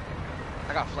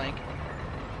 I got flank.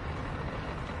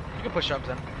 You can push up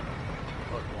then.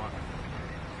 Oh, if you want.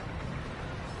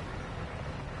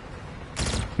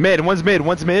 Mid,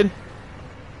 one's mid.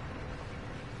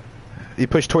 He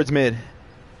pushed towards mid.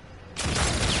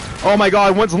 Oh my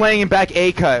god, one's laying in back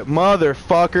A cut.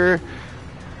 Motherfucker.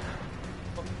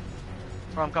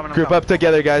 Oh, I'm coming. Group up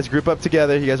together, guys. Group up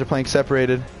together. You guys are playing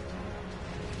separated.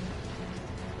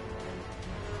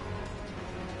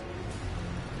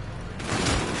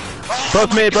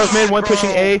 Both mid. One pushing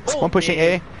A. One pushing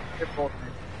A.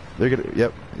 They're gonna.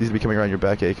 Yep. He's gonna be coming around your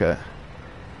back A cut.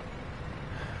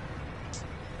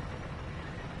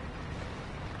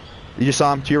 You just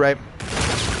saw him to your right.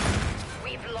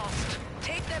 We've lost.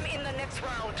 Take them in the next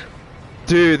round.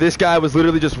 Dude, this guy was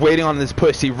literally just waiting on this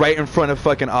pussy right in front of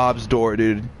fucking Ob's door,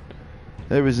 dude.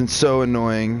 It was so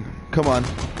annoying. Come on.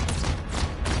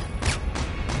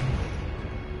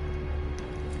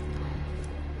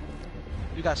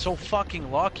 You got so fucking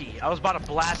lucky. I was about to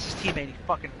blast his teammate. He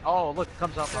fucking. Oh, look,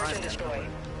 comes out Search behind and me. destroy.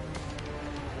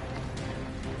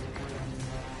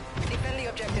 Defend the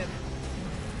objective.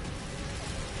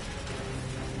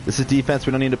 This is defense.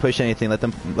 We don't need to push anything. Let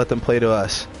them play to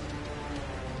us.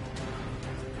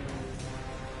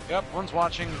 Yep, one's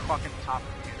watching fucking top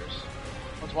computers.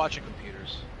 One's watching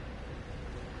computers.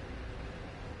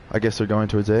 I guess they're going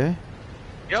towards A.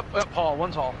 Yep, hall.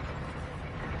 One's hall.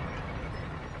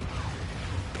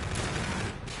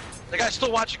 The guy's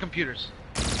still watching computers.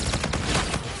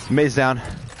 Maze down.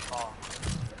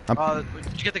 Oh.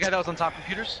 Did you get the guy that was on top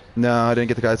computers? No, I didn't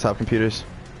get the guy's top computers.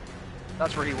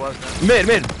 That's where he was then.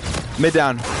 Mid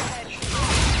down. About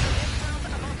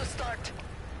to start.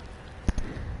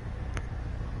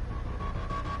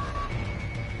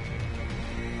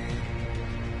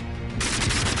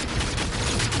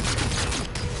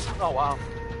 Oh wow.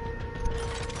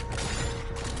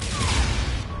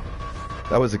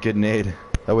 That was a good nade.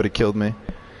 That would have killed me.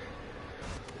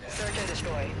 Search and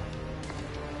destroy.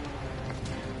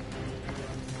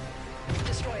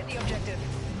 Destroy the objective.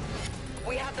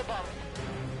 We have the bomb.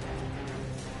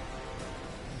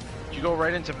 Did you go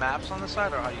right into maps on the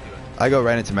side, or how do you do it? I go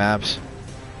right into maps.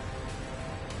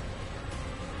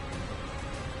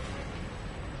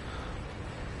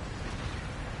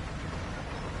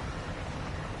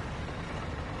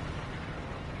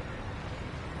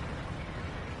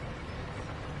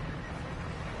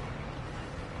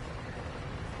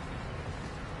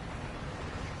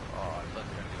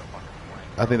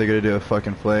 I think they're gonna do a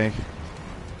fucking flank.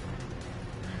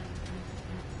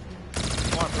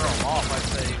 I want to throw him off,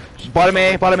 I'd say. Bottom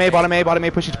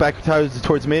A, pushing back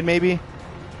towards mid, maybe?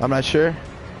 I'm not sure.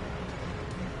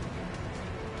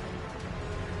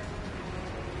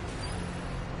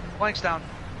 Flanks down.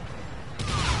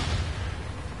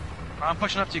 I'm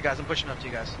pushing up to you guys.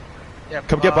 Yeah.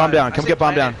 Come get bomb down. I Come say get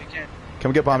bomb plant down. it if you can.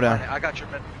 Come get bomb down. I got your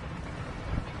mid.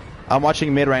 I'm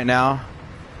watching mid right now.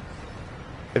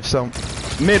 If some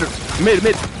mid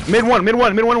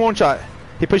one shot.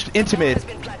 He pushed into mid. Has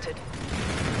been planted.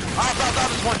 That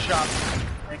was one shot.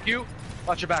 Thank you.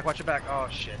 Watch your back. Oh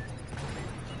shit.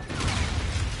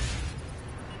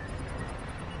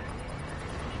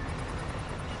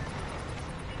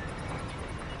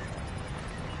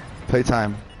 Play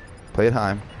time. Play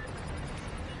time.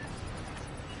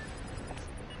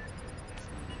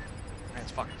 Man,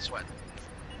 it's fucking sweat.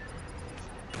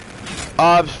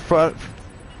 Front.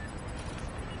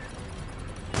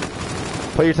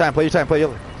 Play your time.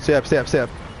 Stay up.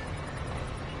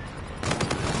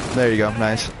 There you go.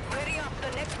 Nice. Ready up.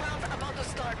 The next round about to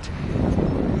start.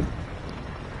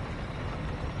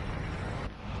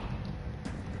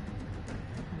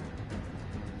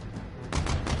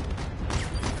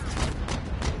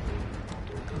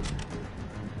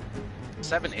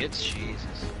 Seven hits, Jesus.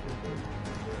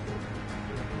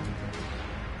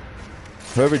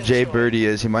 Whoever Jay Birdie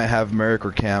is, he might have Merc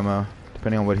or Camo,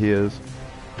 depending on what he is.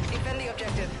 Defend the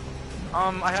objective.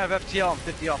 I have FTL and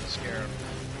 50 off the Scarab.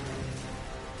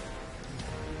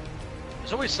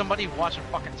 There's always somebody watching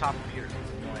fucking top computers.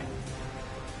 It's annoying.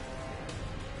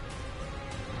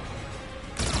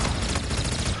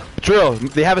 Drill.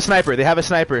 They have a sniper. I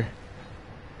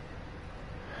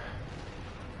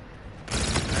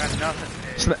got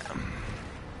nothing.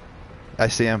 I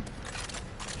see him.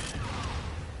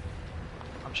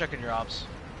 I'm checking your ops.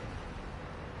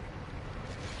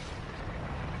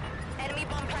 Enemy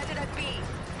bomb planted at B.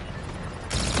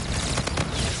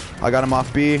 I got him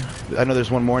off B. I know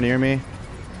there's one more near me.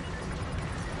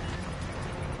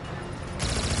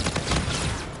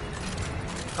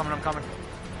 coming, I'm coming.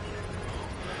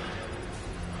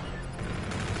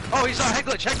 Oh, he's on head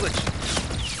glitch, head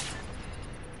glitch.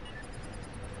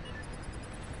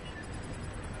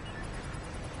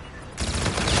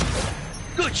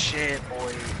 Good shit,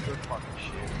 boy. Good fucking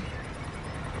shit.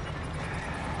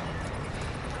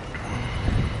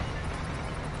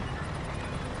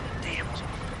 Damn.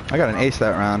 I got an ace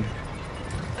that round.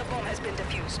 The bomb has been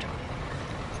defused.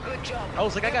 Good job. I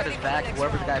was like, I got his Ready for back. next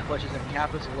Whoever the guy round. pushes him, he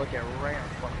happens to look at right on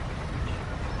fucking.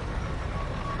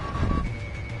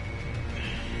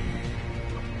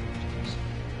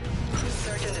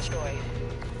 Search and destroy.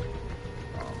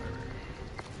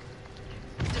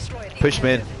 Destroy the Push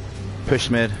mid. objective. Push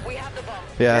mid. We have the bomb.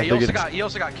 Yeah, he they're also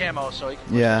good. got camo, so he can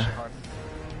push Yeah. this shit hard.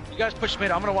 You guys push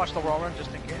mid. I'm gonna watch the wall run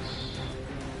just in case.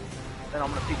 Then I'm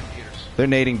gonna feed computers. They're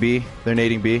nading B. They're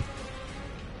nading B.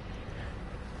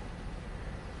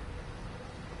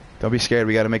 Don't be scared.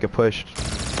 We got to make a push.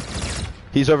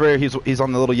 He's over here. He's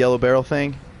on the little yellow barrel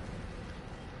thing.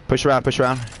 Push around. Push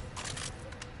around.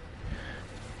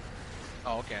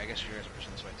 Oh, okay. I guess you guys are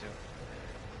pushing this way too.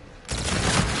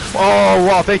 Oh,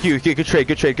 wow. Thank you. Good trade.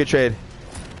 Good trade. Good trade.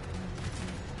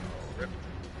 Rip.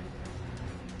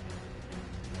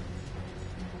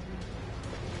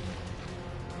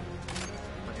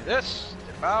 Look at this.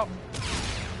 Dip out.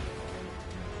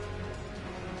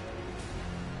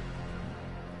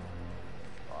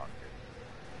 Fuck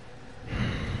it.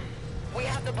 We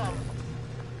have the bomb.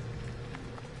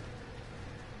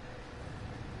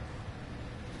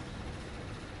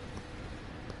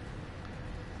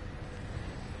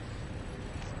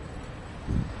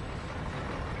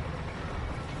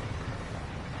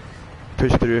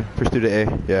 Push through. Push through to A.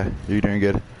 Yeah, you're doing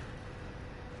good.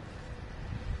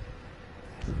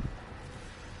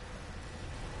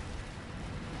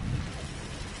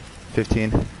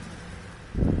 $15.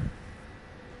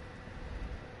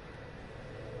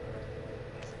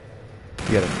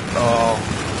 You got it. Oh.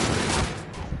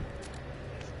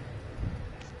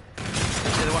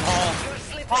 See the one hall.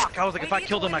 Fuck! I was like, if I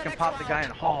killed him, I can pop the guy in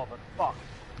hall, but fuck.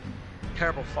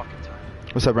 Terrible fucking time.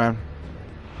 What's up, Brown?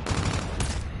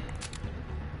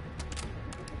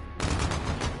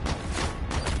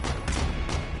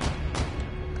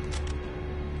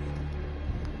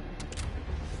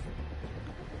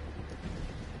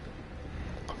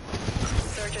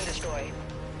 Search and destroy.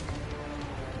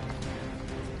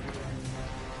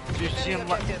 As soon as you see him,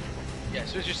 yeah, as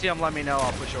soon as you see him, let me know.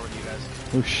 I'll push over to you guys.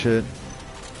 Oh shit.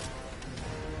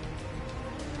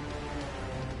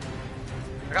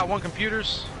 I got one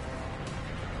computers.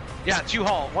 Yeah, 2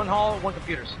 hall. 1 hall, 1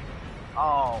 computers.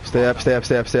 Oh. Stay up, stay up,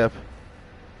 stay up, stay up.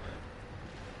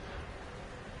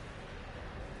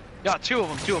 Yeah, 2 of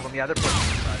them. 2 of them. Yeah, they're pushing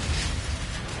inside.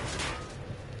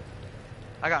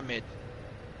 I got mid.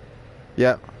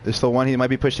 Yep, there's still one. He might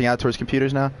be pushing out towards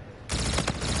computers now.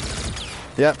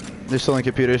 Yep, they're still in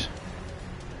computers.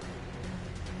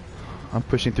 I'm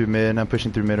pushing through mid. I'm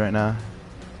pushing through mid right now.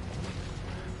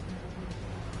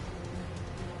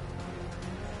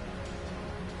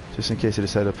 Just in case they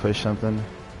decide to push something.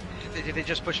 Did they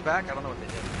just push back? I don't know what they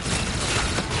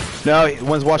did. No,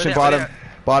 one's watching But bottom. yeah.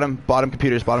 Bottom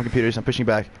computers. Bottom computers. I'm pushing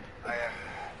back.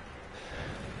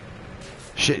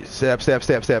 Shit, stay up, stay up,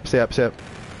 stay up, stay up, stay up, stay up.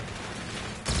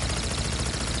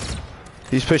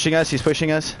 He's pushing us, he's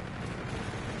pushing us.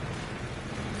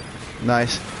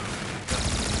 Nice.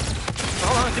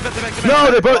 Hold on, get back.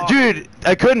 No, they're both, Oh. dude,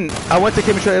 I couldn't. I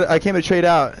came to trade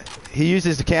out. He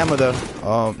uses the camo though.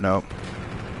 Oh, no.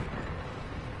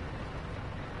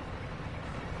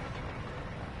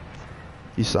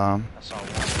 You saw him. I saw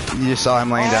one. You just saw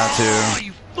him laying down Oh, too.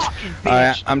 you fucking bitch.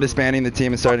 Alright, I'm disbanding the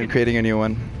team and starting creating a new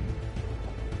one.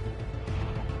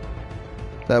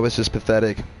 That was just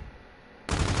pathetic.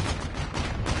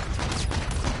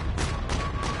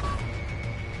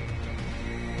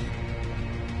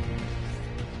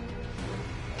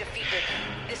 Defeated.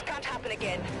 This can't happen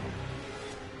again.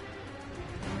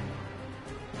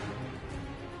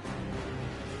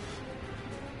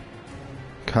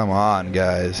 Come on,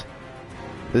 guys.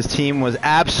 This team was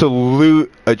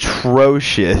absolute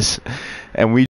atrocious, and we